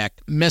next track,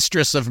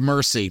 Mistress of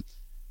Mercy,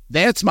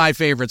 that's my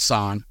favorite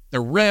song.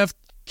 The riff,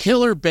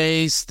 killer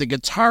bass, the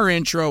guitar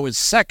intro is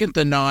second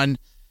to none,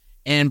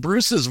 and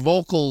Bruce's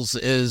vocals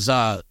is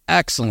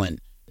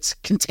excellent. It's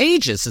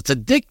contagious. It's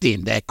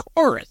addicting, that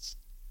chorus.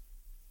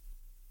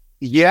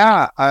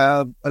 Yeah.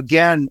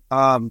 Again,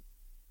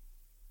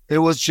 it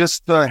was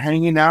just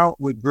hanging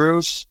out with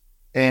Bruce,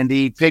 and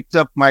he picked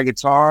up my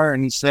guitar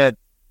and he said,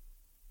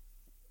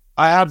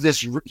 I have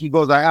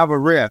a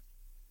riff.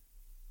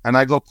 And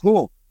I go,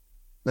 cool,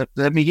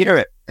 let me hear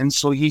it. And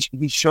so he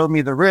showed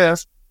me the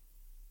riff.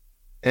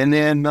 And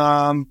then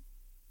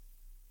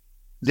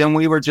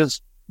we were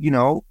just,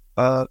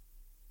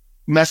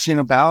 messing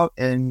about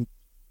and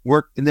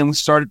and then we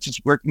started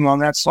just working on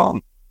that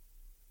song.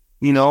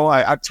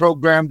 I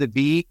programmed the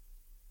beat.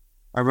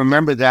 I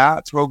remember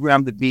that,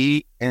 programmed the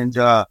beat. And,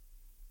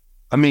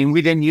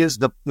 we didn't use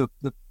that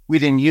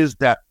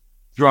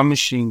drum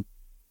machine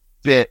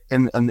bit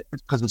and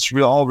because it's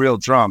all real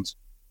drums,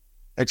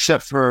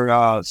 except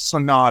for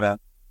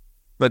Sonata.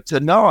 But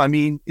no,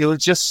 it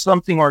was just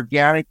something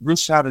organic.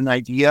 Bruce had an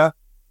idea,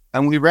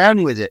 and we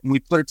ran with it, and we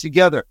put it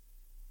together,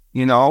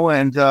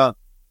 and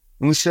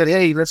we said,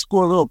 hey, let's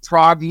go a little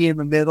proggy in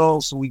the middle.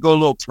 So we go a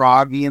little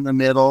proggy in the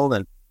middle,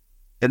 and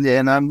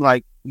then I'm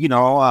like, it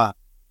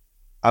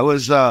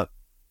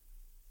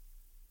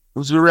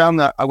was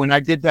around when I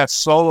did that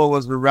solo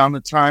was around the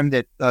time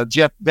that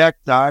Jeff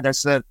Beck died. I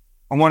said,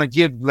 I want to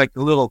give like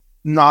a little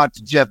nod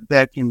to Jeff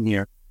Beck in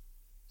here.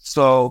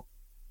 So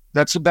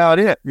that's about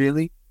it,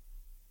 really.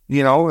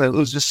 It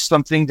was just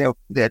something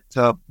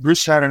that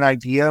Bruce had an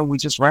idea, and we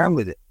just ran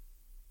with it.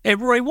 Hey,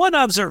 Roy, one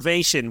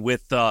observation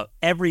with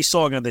every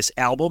song on this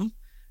album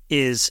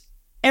is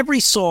every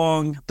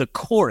song, the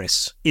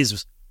chorus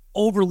is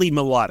overly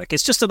melodic.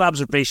 It's just an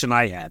observation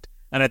I had,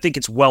 and I think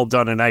it's well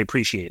done, and I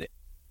appreciate it.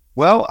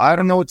 Well, I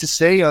don't know what to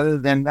say other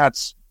than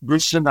that's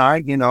Bruce and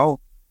I,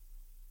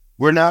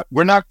 we're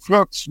not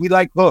crooks. We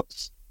like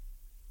hooks.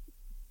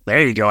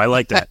 There you go. I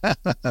like that.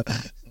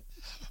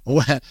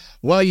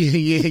 Well,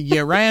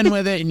 you ran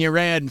with it and you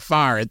ran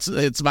far.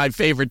 It's my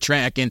favorite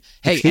track. And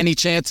hey, any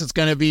chance it's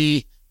going to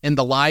be in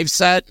the live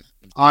set?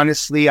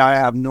 Honestly, I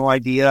have no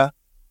idea.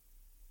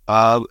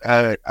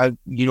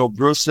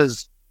 Bruce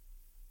is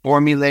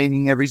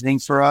formulating everything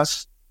for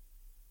us,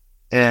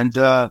 and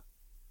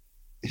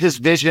his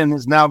vision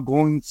is now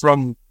going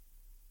from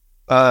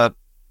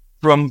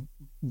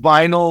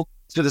vinyl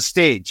to the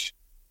stage,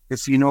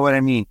 if you know what I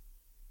mean.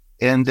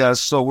 And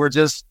so we're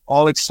just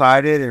all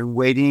excited and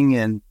waiting,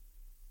 and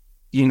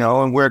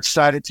and we're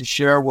excited to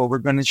share what we're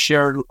going to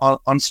share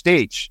on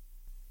stage.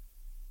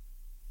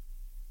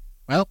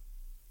 Well,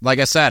 like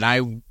I said,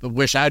 I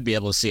wish I'd be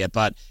able to see it,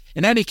 but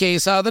in any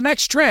case, the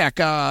next track,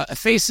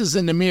 Faces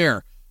in the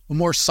Mirror, a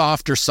more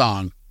softer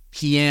song,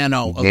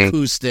 piano,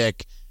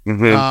 acoustic.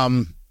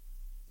 Mm-hmm.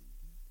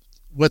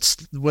 What's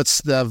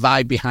the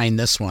vibe behind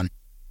this one?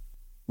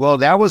 Well,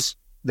 that was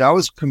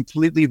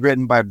completely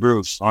written by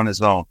Bruce on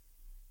his own.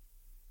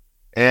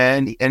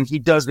 And he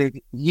does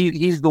it.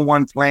 He's the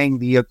one playing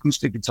the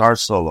acoustic guitar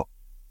solo,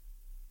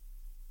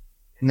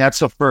 and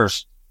that's a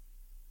first.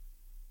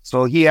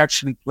 So he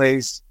actually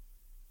plays.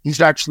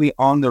 He's actually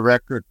on the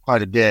record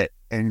quite a bit,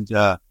 and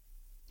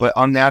but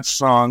on that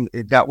song,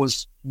 he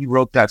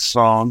wrote that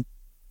song.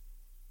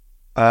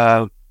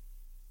 I'm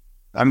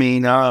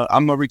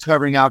a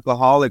recovering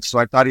alcoholic, so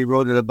I thought he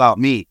wrote it about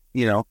me.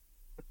 To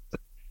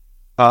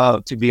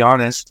be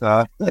honest,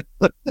 I'm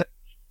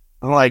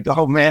like,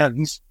 oh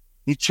man,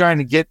 he's trying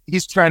to get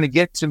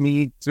to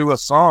me through a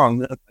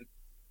song.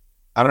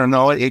 I don't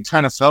know. It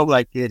kind of felt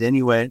like it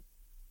anyway.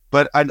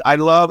 But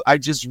I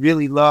just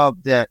really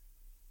love that.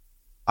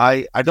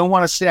 I don't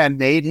want to say I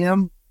made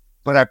him,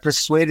 but I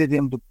persuaded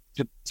him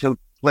to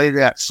play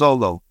that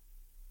solo.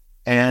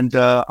 And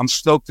I'm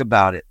stoked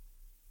about it.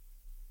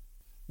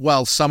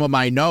 Well, some of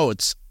my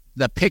notes,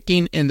 the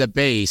picking in the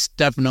bass,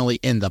 definitely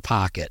in the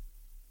pocket.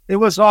 It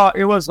was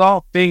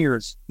all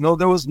fingers. No,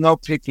 there was no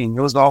picking.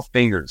 It was all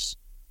fingers.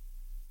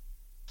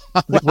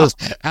 Well,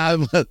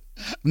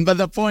 but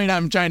the point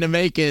I'm trying to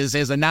make is,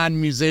 as a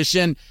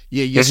non-musician,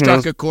 you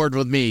struck a chord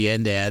with me,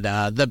 and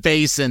the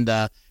bass and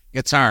the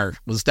guitar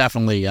was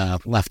definitely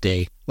left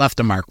a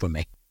mark with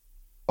me.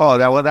 Oh,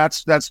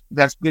 that's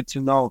good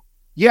to know.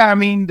 Yeah, I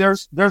mean,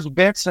 there's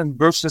bits in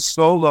Bruce's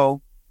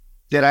solo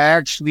that I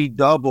actually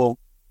double,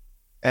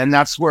 and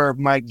that's where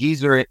my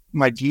Geezer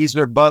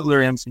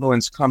Butler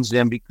influence comes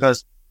in,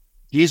 because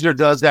Geezer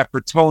does that for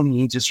Tony.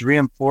 He just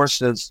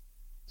reinforces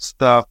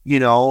stuff,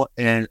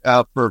 and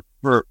for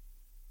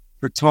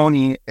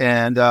Tony,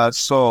 and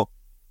so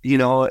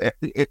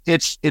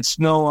it's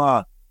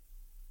no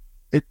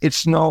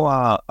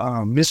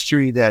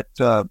mystery that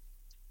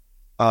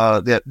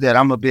that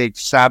I'm a big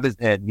Sabbath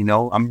head.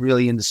 I'm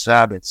really into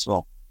Sabbath,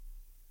 so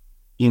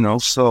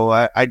so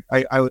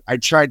I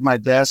tried my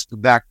best to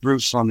back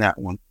Bruce on that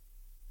one.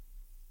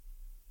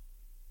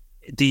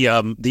 The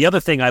other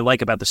thing I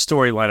like about the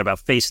storyline about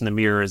Face in the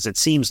Mirror is it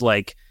seems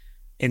like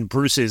in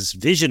Bruce's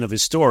vision of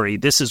his story,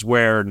 this is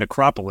where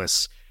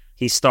Necropolis,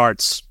 he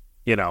starts,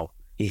 he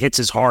hits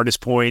his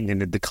hardest point,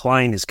 and the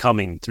decline is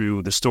coming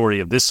through the story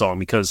of this song,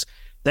 because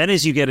then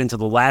as you get into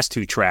the last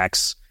two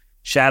tracks,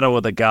 Shadow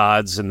of the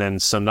Gods and then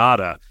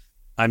Sonata,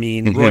 I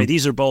mean, Roy,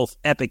 these are both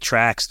epic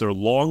tracks. They're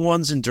long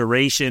ones in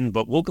duration,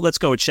 but let's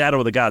go with Shadow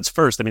of the Gods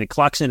first. I mean, it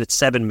clocks in at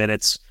 7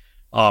 minutes.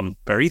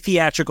 Very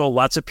theatrical,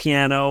 lots of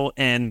piano,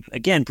 and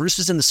again, Bruce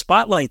is in the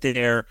spotlight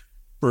there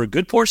for a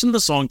good portion of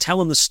the song,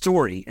 telling the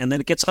story, and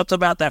then it gets up to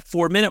about that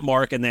 4-minute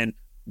mark, and then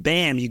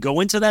bam, you go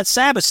into that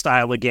Sabbath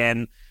style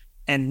again.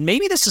 And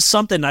maybe this is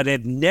something that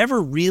I've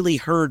never really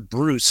heard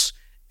Bruce,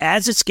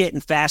 as it's getting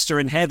faster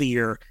and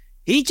heavier,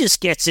 he just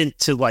gets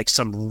into like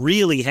some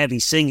really heavy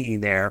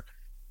singing there,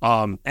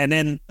 and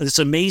then this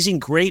amazing,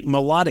 great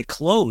melodic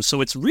close.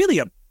 So it's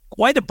really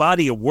quite a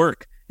body of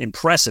work.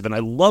 Impressive, and I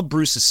love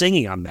Bruce's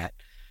singing on that.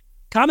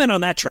 Comment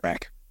on that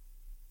track.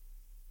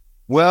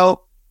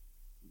 Well,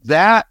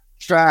 that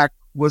track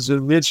was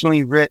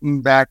originally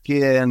written back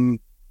in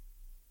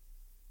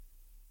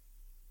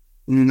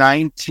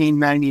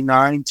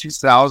 1999,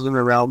 2000,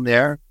 around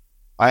there.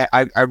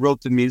 I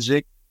wrote the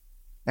music,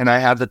 and I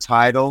had the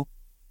title,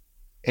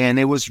 and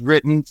it was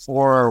written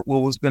for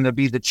what was going to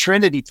be the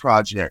Trinity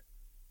Project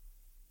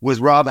with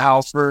Rob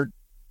Halford,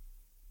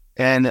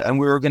 and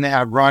we were going to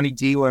have Ronnie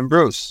Dio and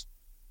Bruce.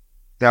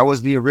 That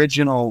was the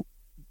original,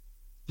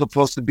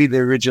 supposed to be the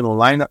original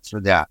lineup for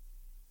that.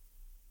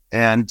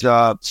 And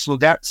so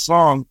that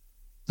song,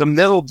 the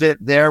middle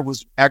bit there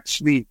was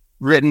actually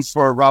written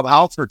for Rob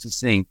Halford to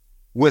sing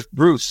with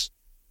Bruce.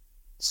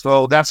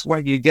 So that's why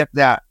you get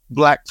that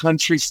black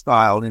country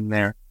style in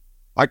there.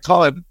 I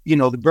call it,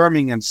 the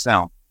Birmingham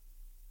sound.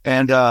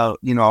 And,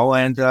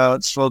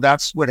 so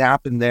that's what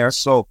happened there.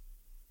 So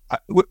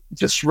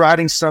just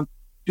writing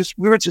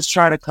we were just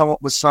trying to come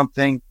up with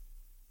something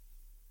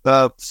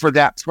for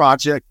that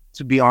project,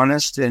 to be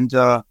honest. And,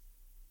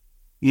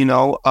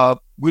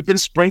 we've been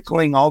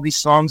sprinkling all these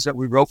songs that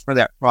we wrote for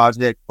that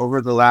project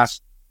over the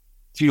last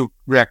few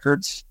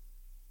records.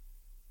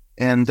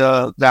 And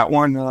that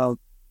one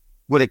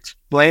would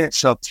explain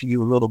itself to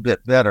you a little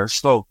bit better.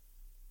 So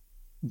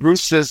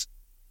Bruce is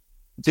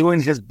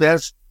doing his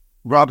best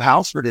Rob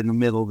Halford in the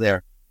middle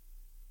there,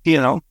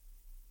 and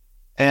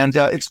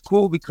it's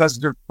cool because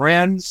they're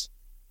friends,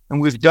 and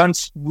we've done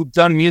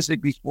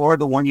music before,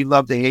 the One You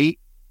Love to Hate.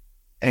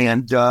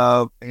 And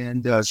so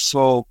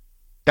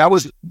that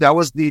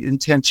was the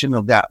intention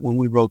of that when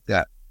we wrote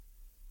that.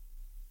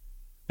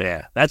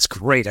 Yeah, that's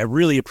great. I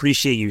really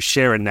appreciate you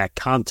sharing that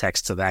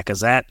context to that,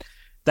 because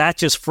that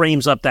just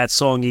frames up that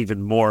song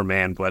even more,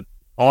 man. But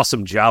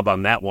awesome job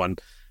on that one.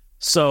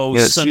 So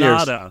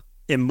Sonata,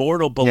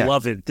 Immortal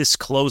Beloved, this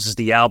closes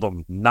the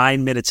album,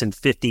 9 minutes and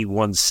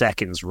 51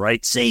 seconds,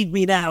 right? Save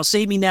me now,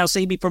 save me now,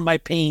 save me from my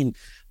pain.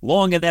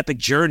 Long and epic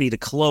journey to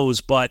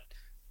close, but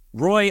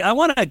Roy, I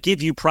want to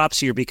give you props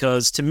here,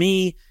 because to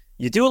me,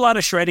 you do a lot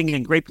of shredding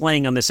and great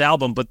playing on this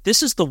album, but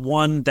this is the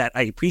one that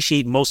I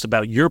appreciate most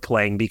about your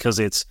playing, because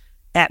it's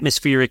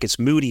atmospheric, it's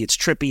moody, it's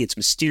trippy, it's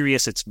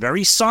mysterious, it's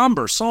very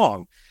somber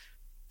song.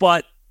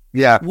 But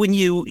when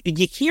you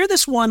hear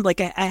this one,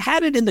 like I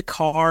had it in the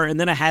car and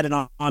then I had it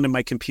on in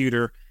my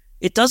computer,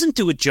 it doesn't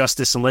do it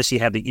justice unless you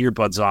have the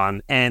earbuds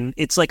on. And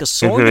it's like a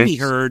song to be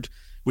heard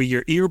with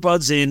your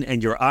earbuds in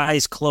and your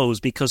eyes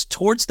closed, because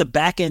towards the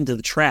back end of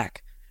the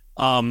track,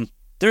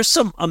 there's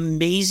some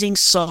amazing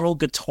subtle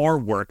guitar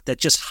work that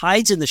just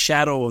hides in the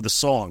shadow of the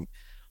song.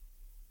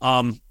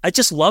 I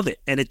just love it,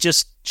 and it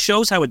just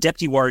shows how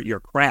adept you are at your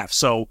craft.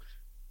 So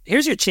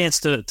here's your chance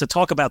to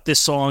talk about this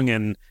song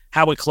and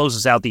how it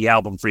closes out the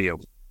album for you.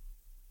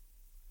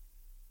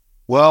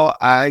 Well,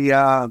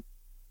 I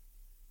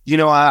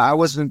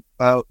wasn't,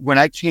 when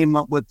I came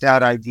up with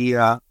that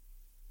idea,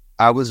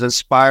 I was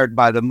inspired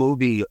by the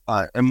movie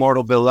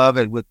Immortal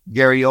Beloved with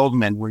Gary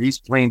Oldman, where he's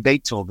playing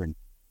Beethoven.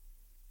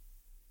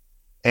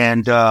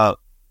 And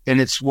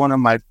it's one of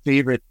my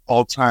favorite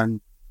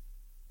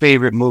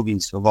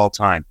movies of all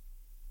time.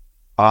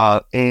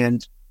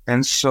 And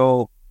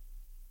so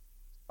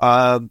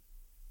I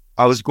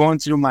was going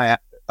through my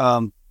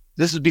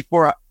this is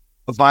before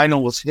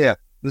vinyl was hip.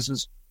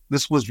 This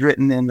was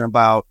written in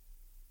about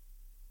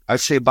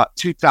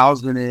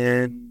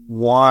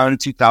 2001,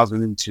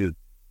 2002,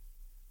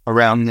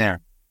 around there.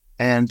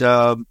 And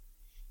I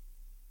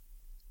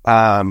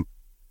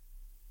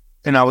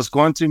was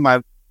going through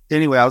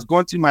anyway, I was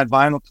going through my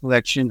vinyl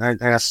collection.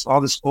 I saw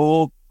this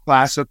old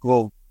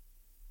classical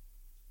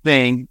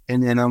thing,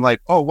 and then I'm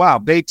like, oh wow,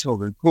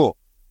 Beethoven, cool.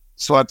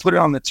 So I put it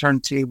on the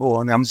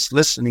turntable, and I'm just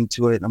listening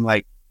to it. And I'm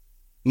like,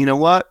 you know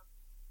what?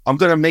 I'm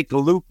gonna make a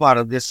loop out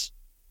of this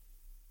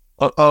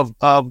of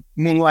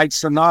Moonlight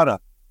Sonata,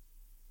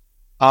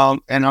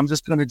 and I'm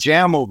just gonna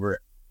jam over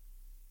it.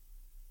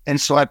 And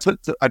so I put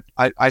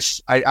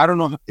I don't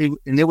know,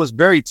 and it was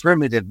very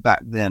primitive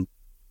back then.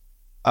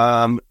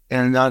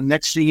 And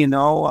next thing you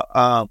know,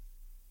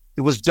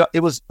 it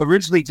was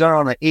originally done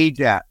on an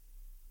ADAT.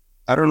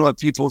 I don't know if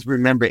people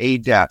remember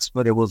ADATs,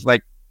 but it was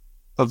like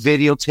a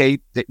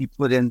videotape that you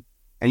put in,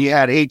 and you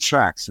had 8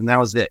 tracks, and that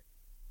was it.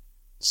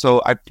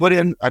 So I put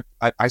in,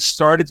 I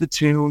started the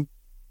tune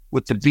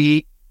with the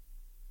beat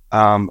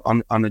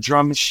on the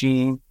drum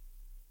machine,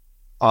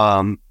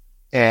 and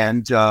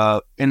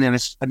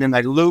then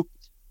I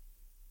looped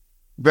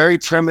very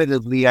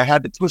primitively. I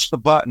had to push the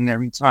button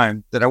every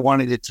time that I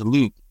wanted it to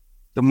loop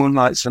the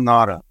Moonlight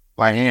Sonata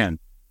by hand,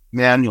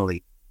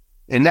 manually,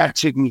 and that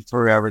took me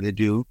forever to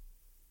do.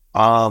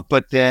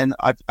 But then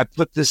I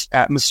put this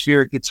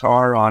atmospheric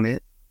guitar on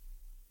it,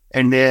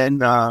 and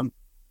then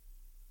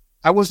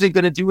I wasn't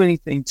going to do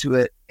anything to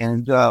it.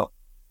 And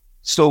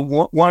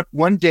so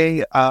one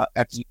day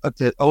at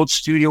the old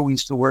studio we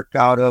used to work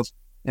out of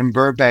in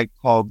Burbank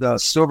called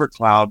Silver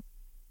Cloud,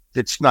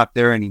 that's not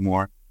there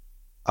anymore.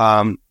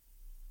 I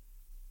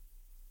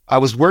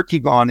was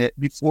working on it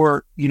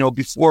before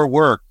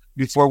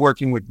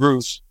working with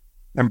Bruce,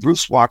 and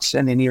Bruce walks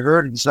in and he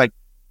heard it. He's like,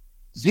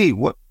 Z,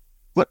 what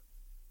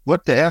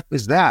the F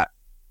is that?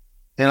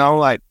 And I'm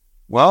like,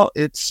 well,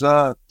 it's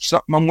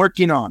something I'm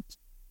working on.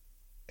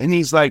 And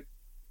he's like,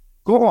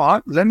 go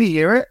on, let me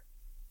hear it.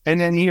 And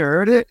then he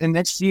heard it, and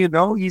next thing you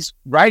know, he's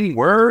writing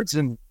words,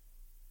 and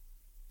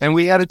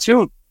we had a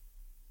tune,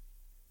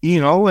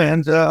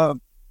 and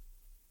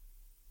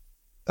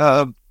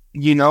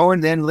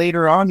and then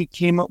later on he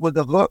came up with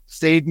a hook,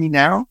 Save Me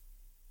Now.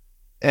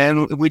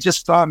 And we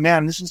just thought,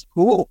 man, this is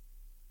cool.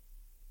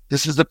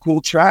 This is a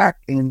cool track.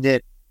 And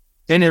it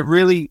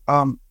really,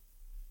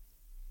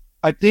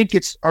 I think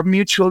it's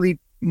mutually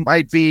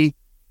might be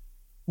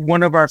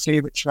one of our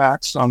favorite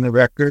tracks on the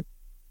record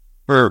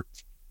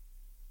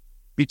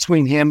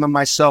between him and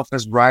myself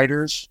as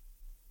writers,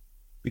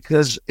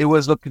 because it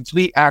was a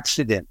complete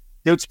accident.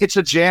 It's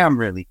a jam,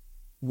 really.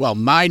 Well,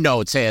 my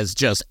notes has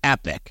just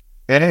epic.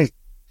 Hey.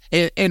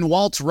 And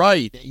Walt's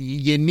right.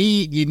 You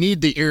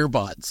need the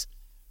earbuds.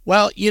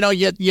 Well,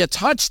 you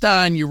touched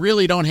on you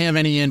really don't have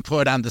any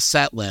input on the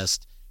set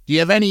list. Do you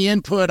have any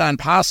input on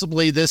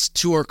possibly this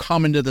tour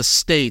coming to the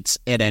States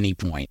at any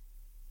point?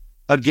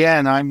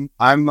 Again, I'm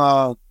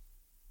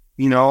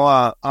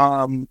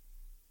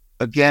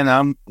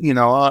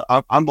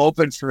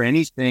open for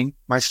anything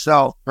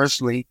myself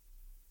personally,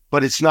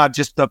 but it's not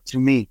just up to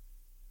me.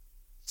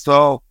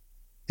 So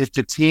if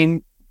the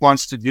team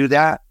wants to do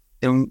that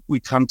and we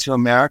come to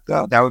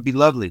America, that would be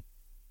lovely.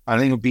 I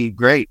think it would be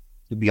great,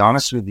 to be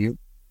honest with you.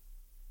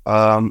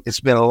 It's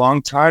been a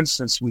long time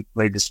since we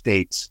played the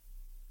States,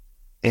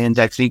 and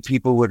I think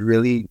people would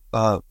really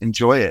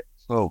enjoy it.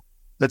 So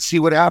let's see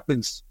what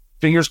happens.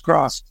 Fingers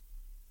crossed.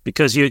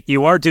 Because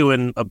you are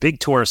doing a big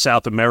tour of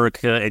South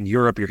America and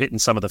Europe. You're hitting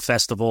some of the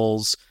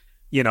festivals.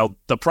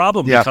 The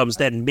problem becomes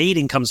that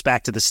Maiden comes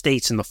back to the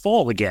States in the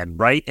fall again,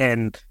 right?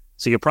 And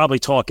so you're probably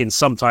talking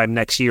sometime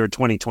next year,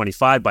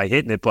 2025, by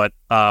hitting it. But,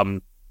 I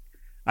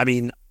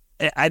mean,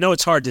 I know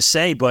it's hard to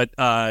say, but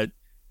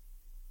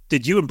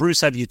did you and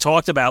Bruce, have you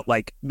talked about,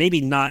 like,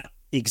 maybe not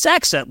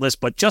exact set list,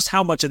 but just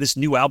how much of this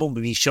new album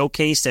will be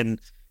showcased? And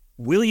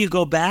will you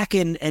go back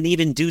and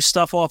even do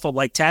stuff off of,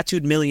 like,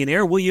 Tattooed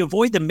Millionaire? Will you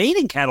avoid the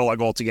Maiden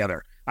catalog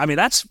altogether? I mean,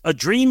 that's a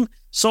dream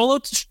solo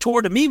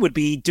tour to me, would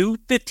be do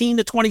 15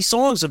 to 20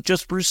 songs of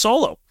just Bruce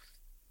solo.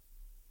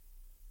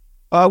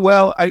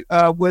 Well,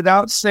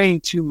 without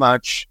saying too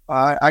much,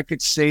 I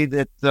could say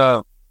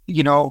that,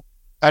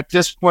 at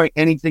this point,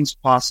 anything's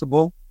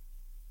possible.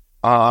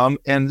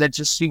 And let's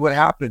just see what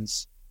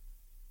happens.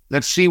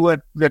 Let's see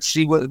what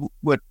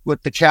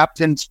the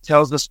captain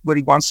tells us what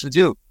he wants to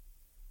do.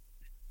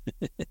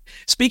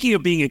 Speaking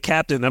of being a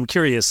captain, I'm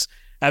curious,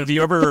 have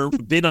you ever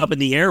been up in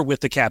the air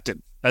with the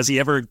captain? Has he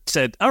ever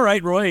said, all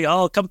right, Roy,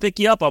 I'll come pick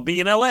you up. I'll be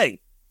in LA.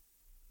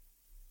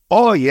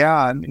 Oh yeah.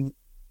 I mean,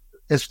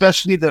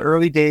 especially the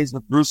early days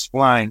of Bruce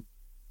flying.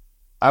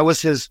 I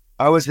was his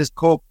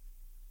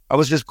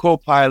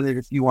co-pilot,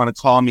 if you want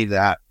to call me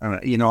that.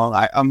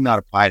 I'm not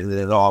a pilot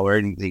at all or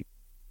anything.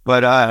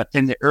 But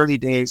in the early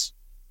days,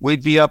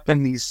 we'd be up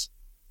in these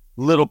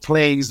little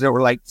planes that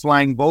were like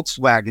flying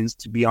Volkswagens,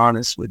 to be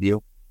honest with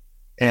you.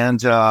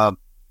 And,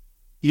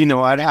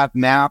 I'd have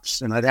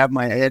maps and I'd have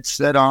my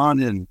headset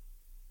on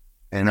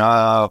and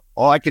all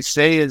I could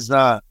say is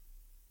I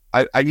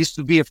used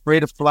to be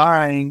afraid of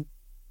flying,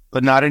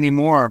 but not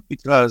anymore,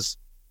 because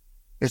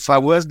if I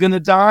was going to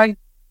die,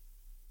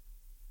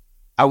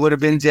 I would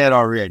have been dead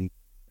already.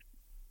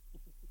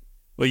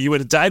 Well, you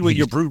would have died with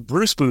your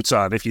Bruce boots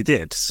on if you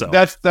did. So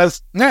that's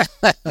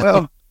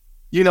well,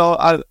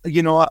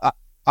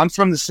 I I'm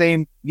from the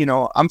same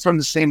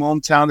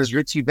hometown as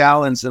Richie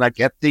Valens, and I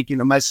kept thinking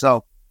to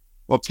myself,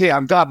 okay, I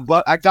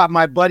got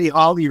my buddy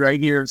Holly right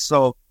here,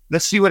 so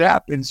let's see what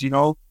happens,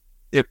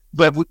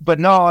 But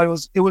no,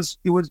 it was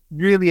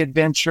really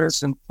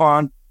adventurous and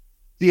fun.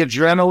 The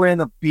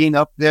adrenaline of being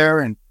up there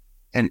and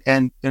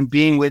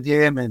being with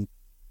him, and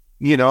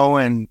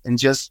and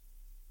just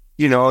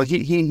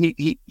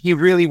he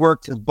really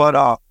worked his butt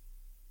off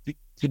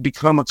to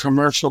become a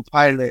commercial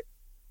pilot,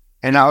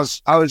 and I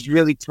was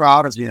really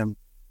proud of him,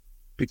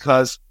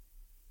 because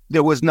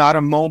there was not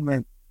a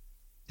moment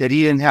that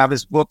he didn't have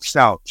his books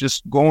out,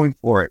 just going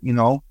for it,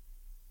 and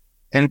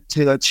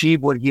to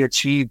achieve what he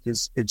achieved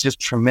it's just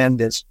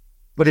tremendous.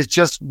 But it's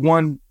just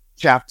one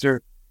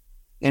chapter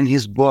in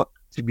his book,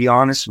 to be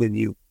honest with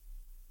you.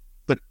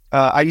 But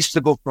I used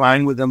to go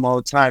flying with him all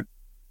the time.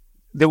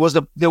 There was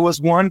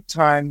one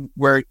time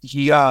where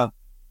he and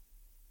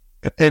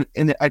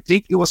I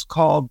think it was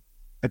called,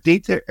 I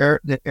think the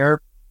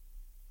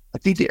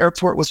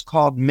airport was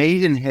called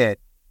Maidenhead,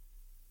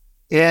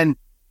 and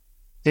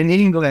in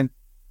England,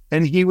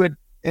 and he would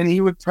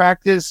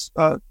practice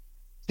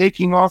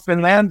taking off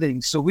and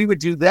landing. So we would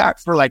do that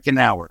for like an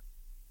hour.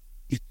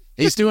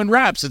 He's doing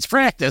reps. It's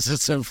practice.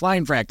 It's a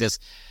flying practice.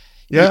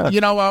 Yeah.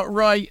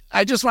 Roy,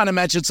 I just want to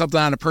mention something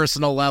on a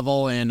personal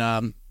level, and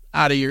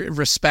out of your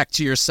respect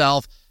to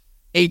yourself.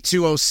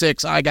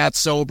 8206, I got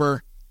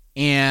sober,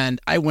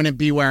 and I wouldn't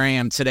be where I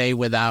am today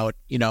without,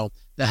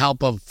 the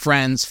help of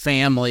friends,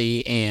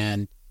 family,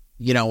 and,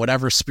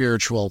 whatever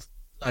spiritual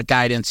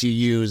guidance you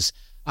use.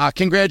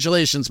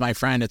 Congratulations, my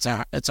friend. It's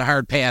a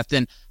hard path,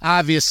 and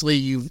obviously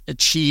you've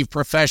achieved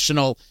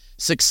professional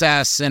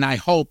success, and I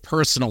hope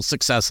personal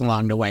success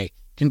along the way.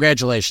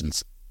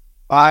 Congratulations.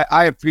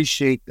 I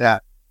appreciate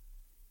that.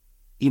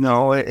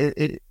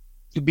 To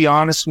be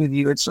honest with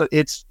you,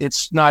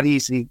 it's not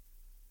easy,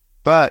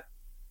 but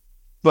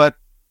the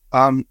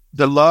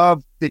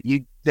love that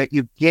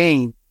you've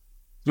gained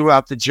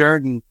throughout the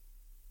journey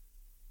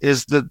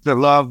is the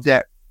love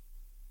that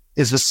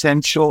is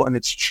essential, and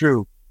it's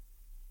true.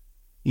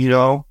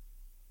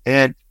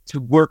 And to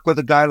work with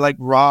a guy like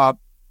Rob,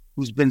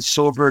 who's been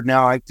sober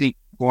now, I think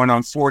going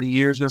on 40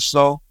 years or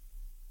so.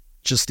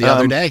 Just the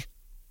other day.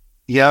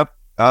 Yep.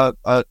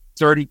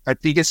 30, I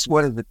think it's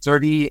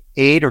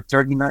 38 or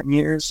 39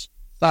 years.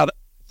 I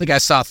think I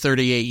saw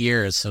 38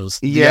 years. So it was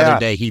the other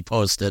day he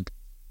posted.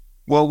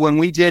 Well, when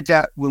we did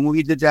that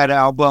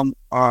album,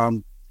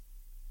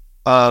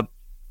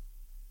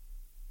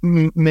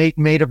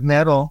 Made of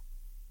Metal,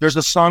 there's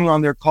a song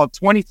on there called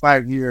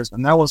 25 Years,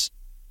 and that was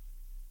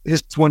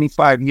his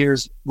 25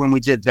 years when we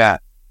did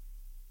that.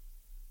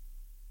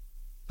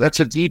 That's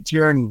a deep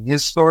journey.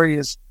 His story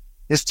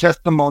his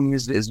testimony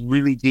is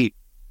really deep.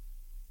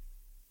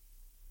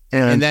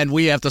 And then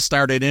we have to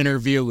start an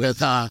interview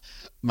with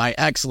my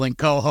excellent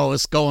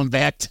co-host going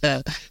back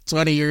to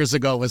 20 years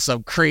ago with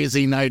some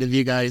crazy night of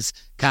you guys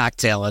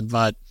cocktailing.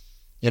 But,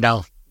 hey,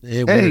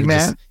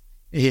 man.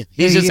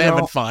 He's just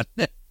having fun.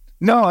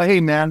 No, hey,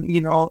 man,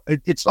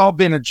 it's all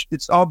been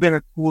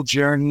a cool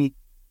journey.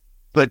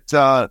 But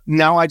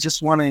now I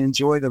just want to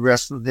enjoy the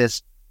rest of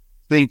this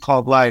thing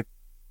called life.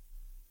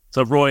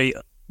 So, Roy,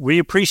 we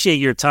appreciate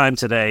your time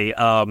today.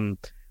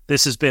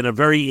 This has been a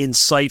very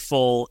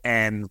insightful,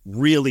 and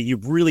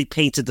you've really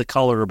painted the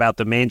color about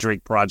the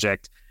Mandrake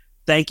project.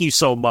 Thank you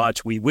so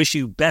much. We wish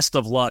you best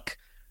of luck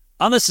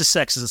on the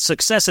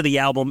success of the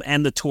album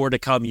and the tour to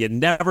come. You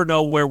never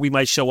know where we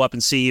might show up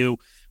and see you.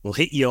 We'll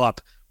hit you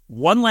up.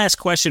 One last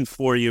question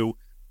for you.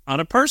 On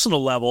a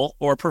personal level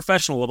or a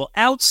professional level,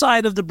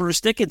 outside of the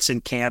Bruce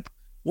Dickinson camp,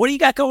 what do you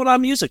got going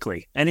on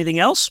musically? Anything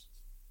else?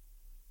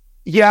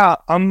 Yeah,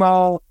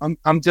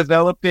 I'm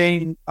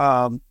developing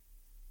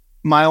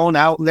my own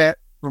outlet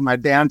for my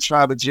band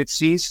Tribe of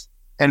Gypsies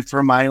and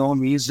for my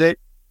own music,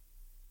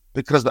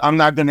 because I'm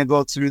not going to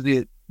go through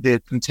the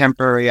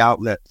contemporary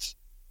outlets.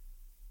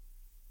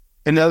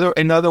 In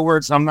other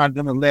words, I'm not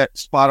going to let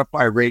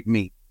Spotify rate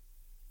me.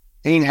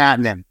 Ain't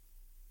happening.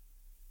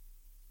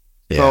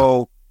 Yeah.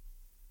 So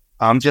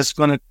I'm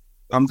going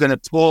to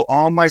pull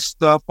all my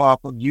stuff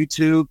off of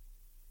YouTube,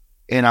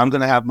 and I'm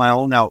going to have my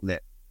own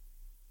outlet.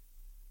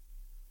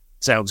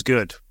 Sounds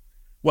good.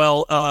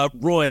 Well,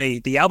 Roy,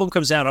 the album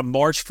comes out on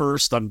March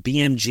 1st on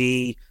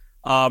BMG.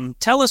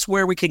 Tell us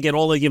where we can get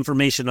all the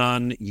information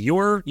on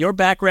your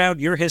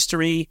background, your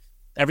history,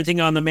 everything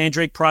on the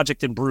Mandrake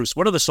project and Bruce.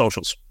 What are the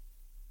socials?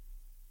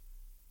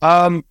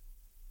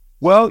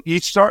 Well, you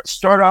start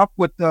off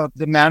with the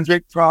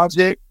Mandrake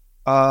project,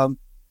 hashtag,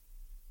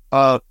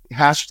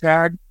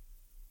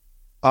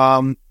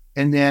 and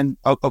then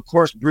of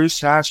course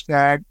Bruce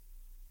hashtag,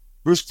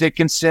 Bruce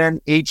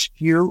Dickinson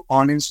HQ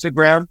on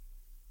Instagram.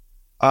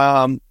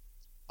 I'm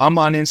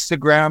on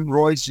Instagram,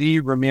 Roy Z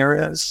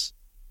Ramirez.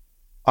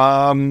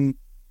 I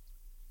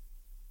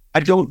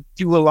don't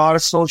do a lot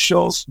of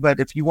socials, but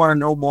if you want to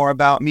know more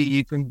about me,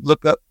 you can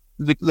look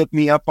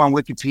me up on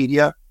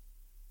Wikipedia.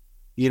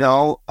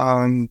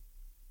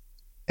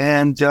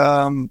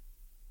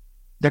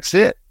 That's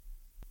it.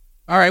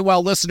 All right.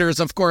 Well,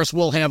 listeners, of course,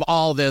 we'll have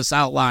all this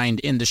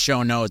outlined in the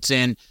show notes.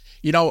 And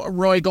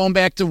Roy, going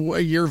back to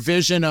your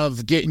vision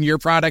of getting your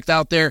product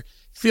out there,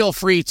 feel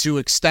free to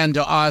extend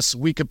to us.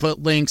 We could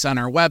put links on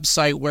our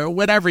website,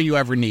 whatever you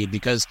ever need,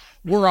 because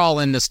we're all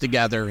in this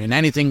together, and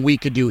anything we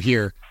could do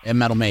here at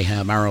Metal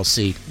Mayhem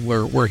ROC,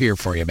 we're here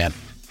for you, man.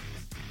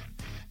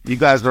 You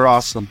guys are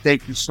awesome.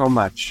 Thank you so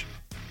much.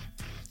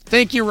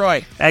 Thank you,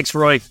 Roy. Thanks,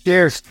 Roy.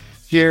 Cheers.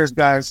 Cheers,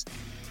 guys.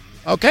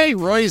 Okay,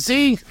 Roy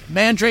Z,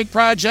 Mandrake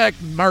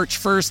Project, March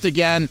 1st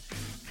again.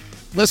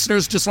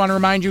 Listeners, just want to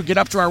remind you, get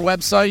up to our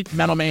website,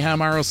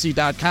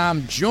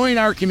 metalmayhemroc.com. Join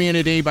our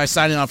community by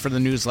signing up for the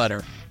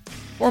newsletter.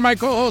 For my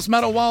co-host,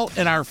 Metal Walt,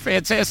 and our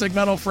fantastic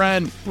metal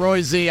friend,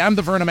 Roy Z, I'm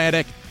the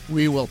Vernomatic.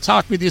 We will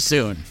talk with you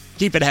soon.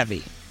 Keep it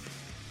heavy.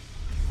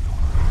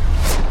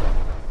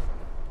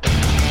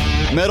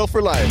 Metal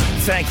for life.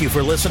 Thank you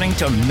for listening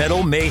to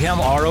Metal Mayhem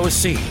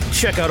ROC.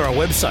 Check out our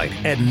website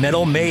at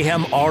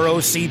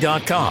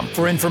metalmayhemroc.com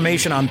for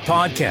information on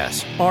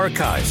podcasts,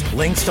 archives,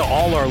 links to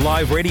all our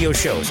live radio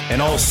shows,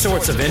 and all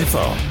sorts of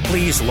info.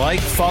 Please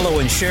like, follow,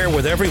 and share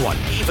with everyone,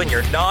 even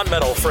your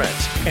non-metal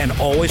friends. And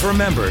always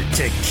remember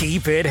to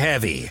keep it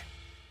heavy.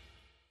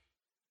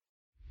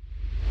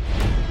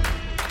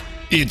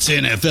 It's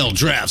NFL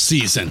draft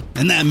season,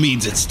 and that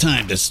means it's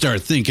time to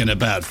start thinking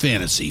about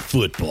fantasy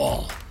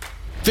football.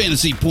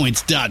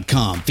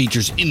 FantasyPoints.com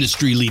features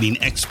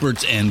industry-leading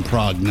experts and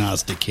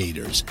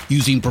prognosticators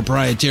using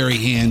proprietary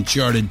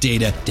hand-charted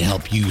data to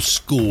help you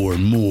score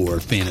more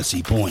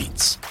fantasy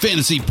points.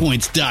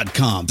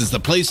 FantasyPoints.com is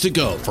the place to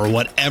go for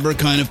whatever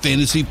kind of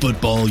fantasy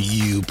football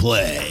you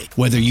play.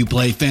 Whether you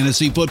play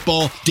fantasy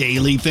football,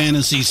 daily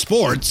fantasy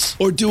sports,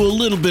 or do a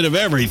little bit of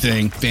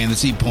everything,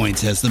 Fantasy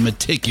Points has the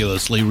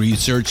meticulously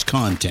researched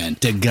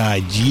content to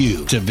guide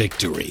you to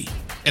victory.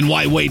 And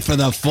why wait for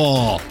the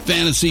fall?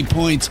 Fantasy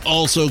Points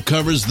also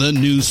covers the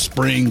new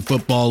spring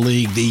football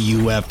league, the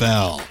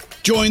UFL.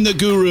 Join the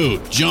guru,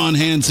 John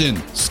Hansen,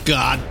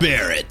 Scott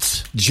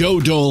Barrett, Joe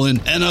Dolan,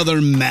 and other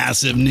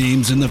massive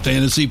names in the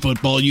fantasy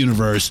football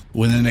universe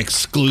with an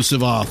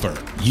exclusive offer.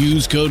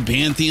 Use code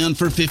Pantheon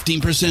for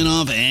 15%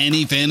 off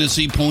any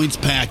Fantasy Points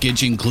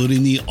package,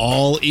 including the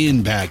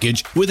all-in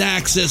package, with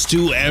access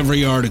to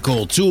every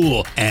article,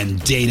 tool,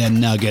 and data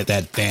nugget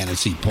that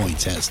Fantasy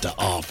Points has to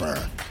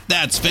offer.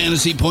 That's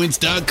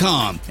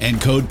FantasyPoints.com and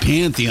code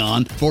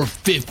Pantheon for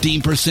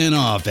 15%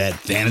 off at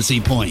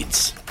Fantasy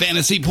Points.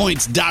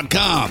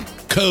 FantasyPoints.com,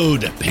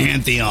 code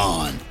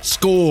Pantheon.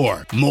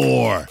 Score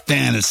more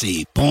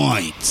fantasy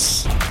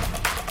points.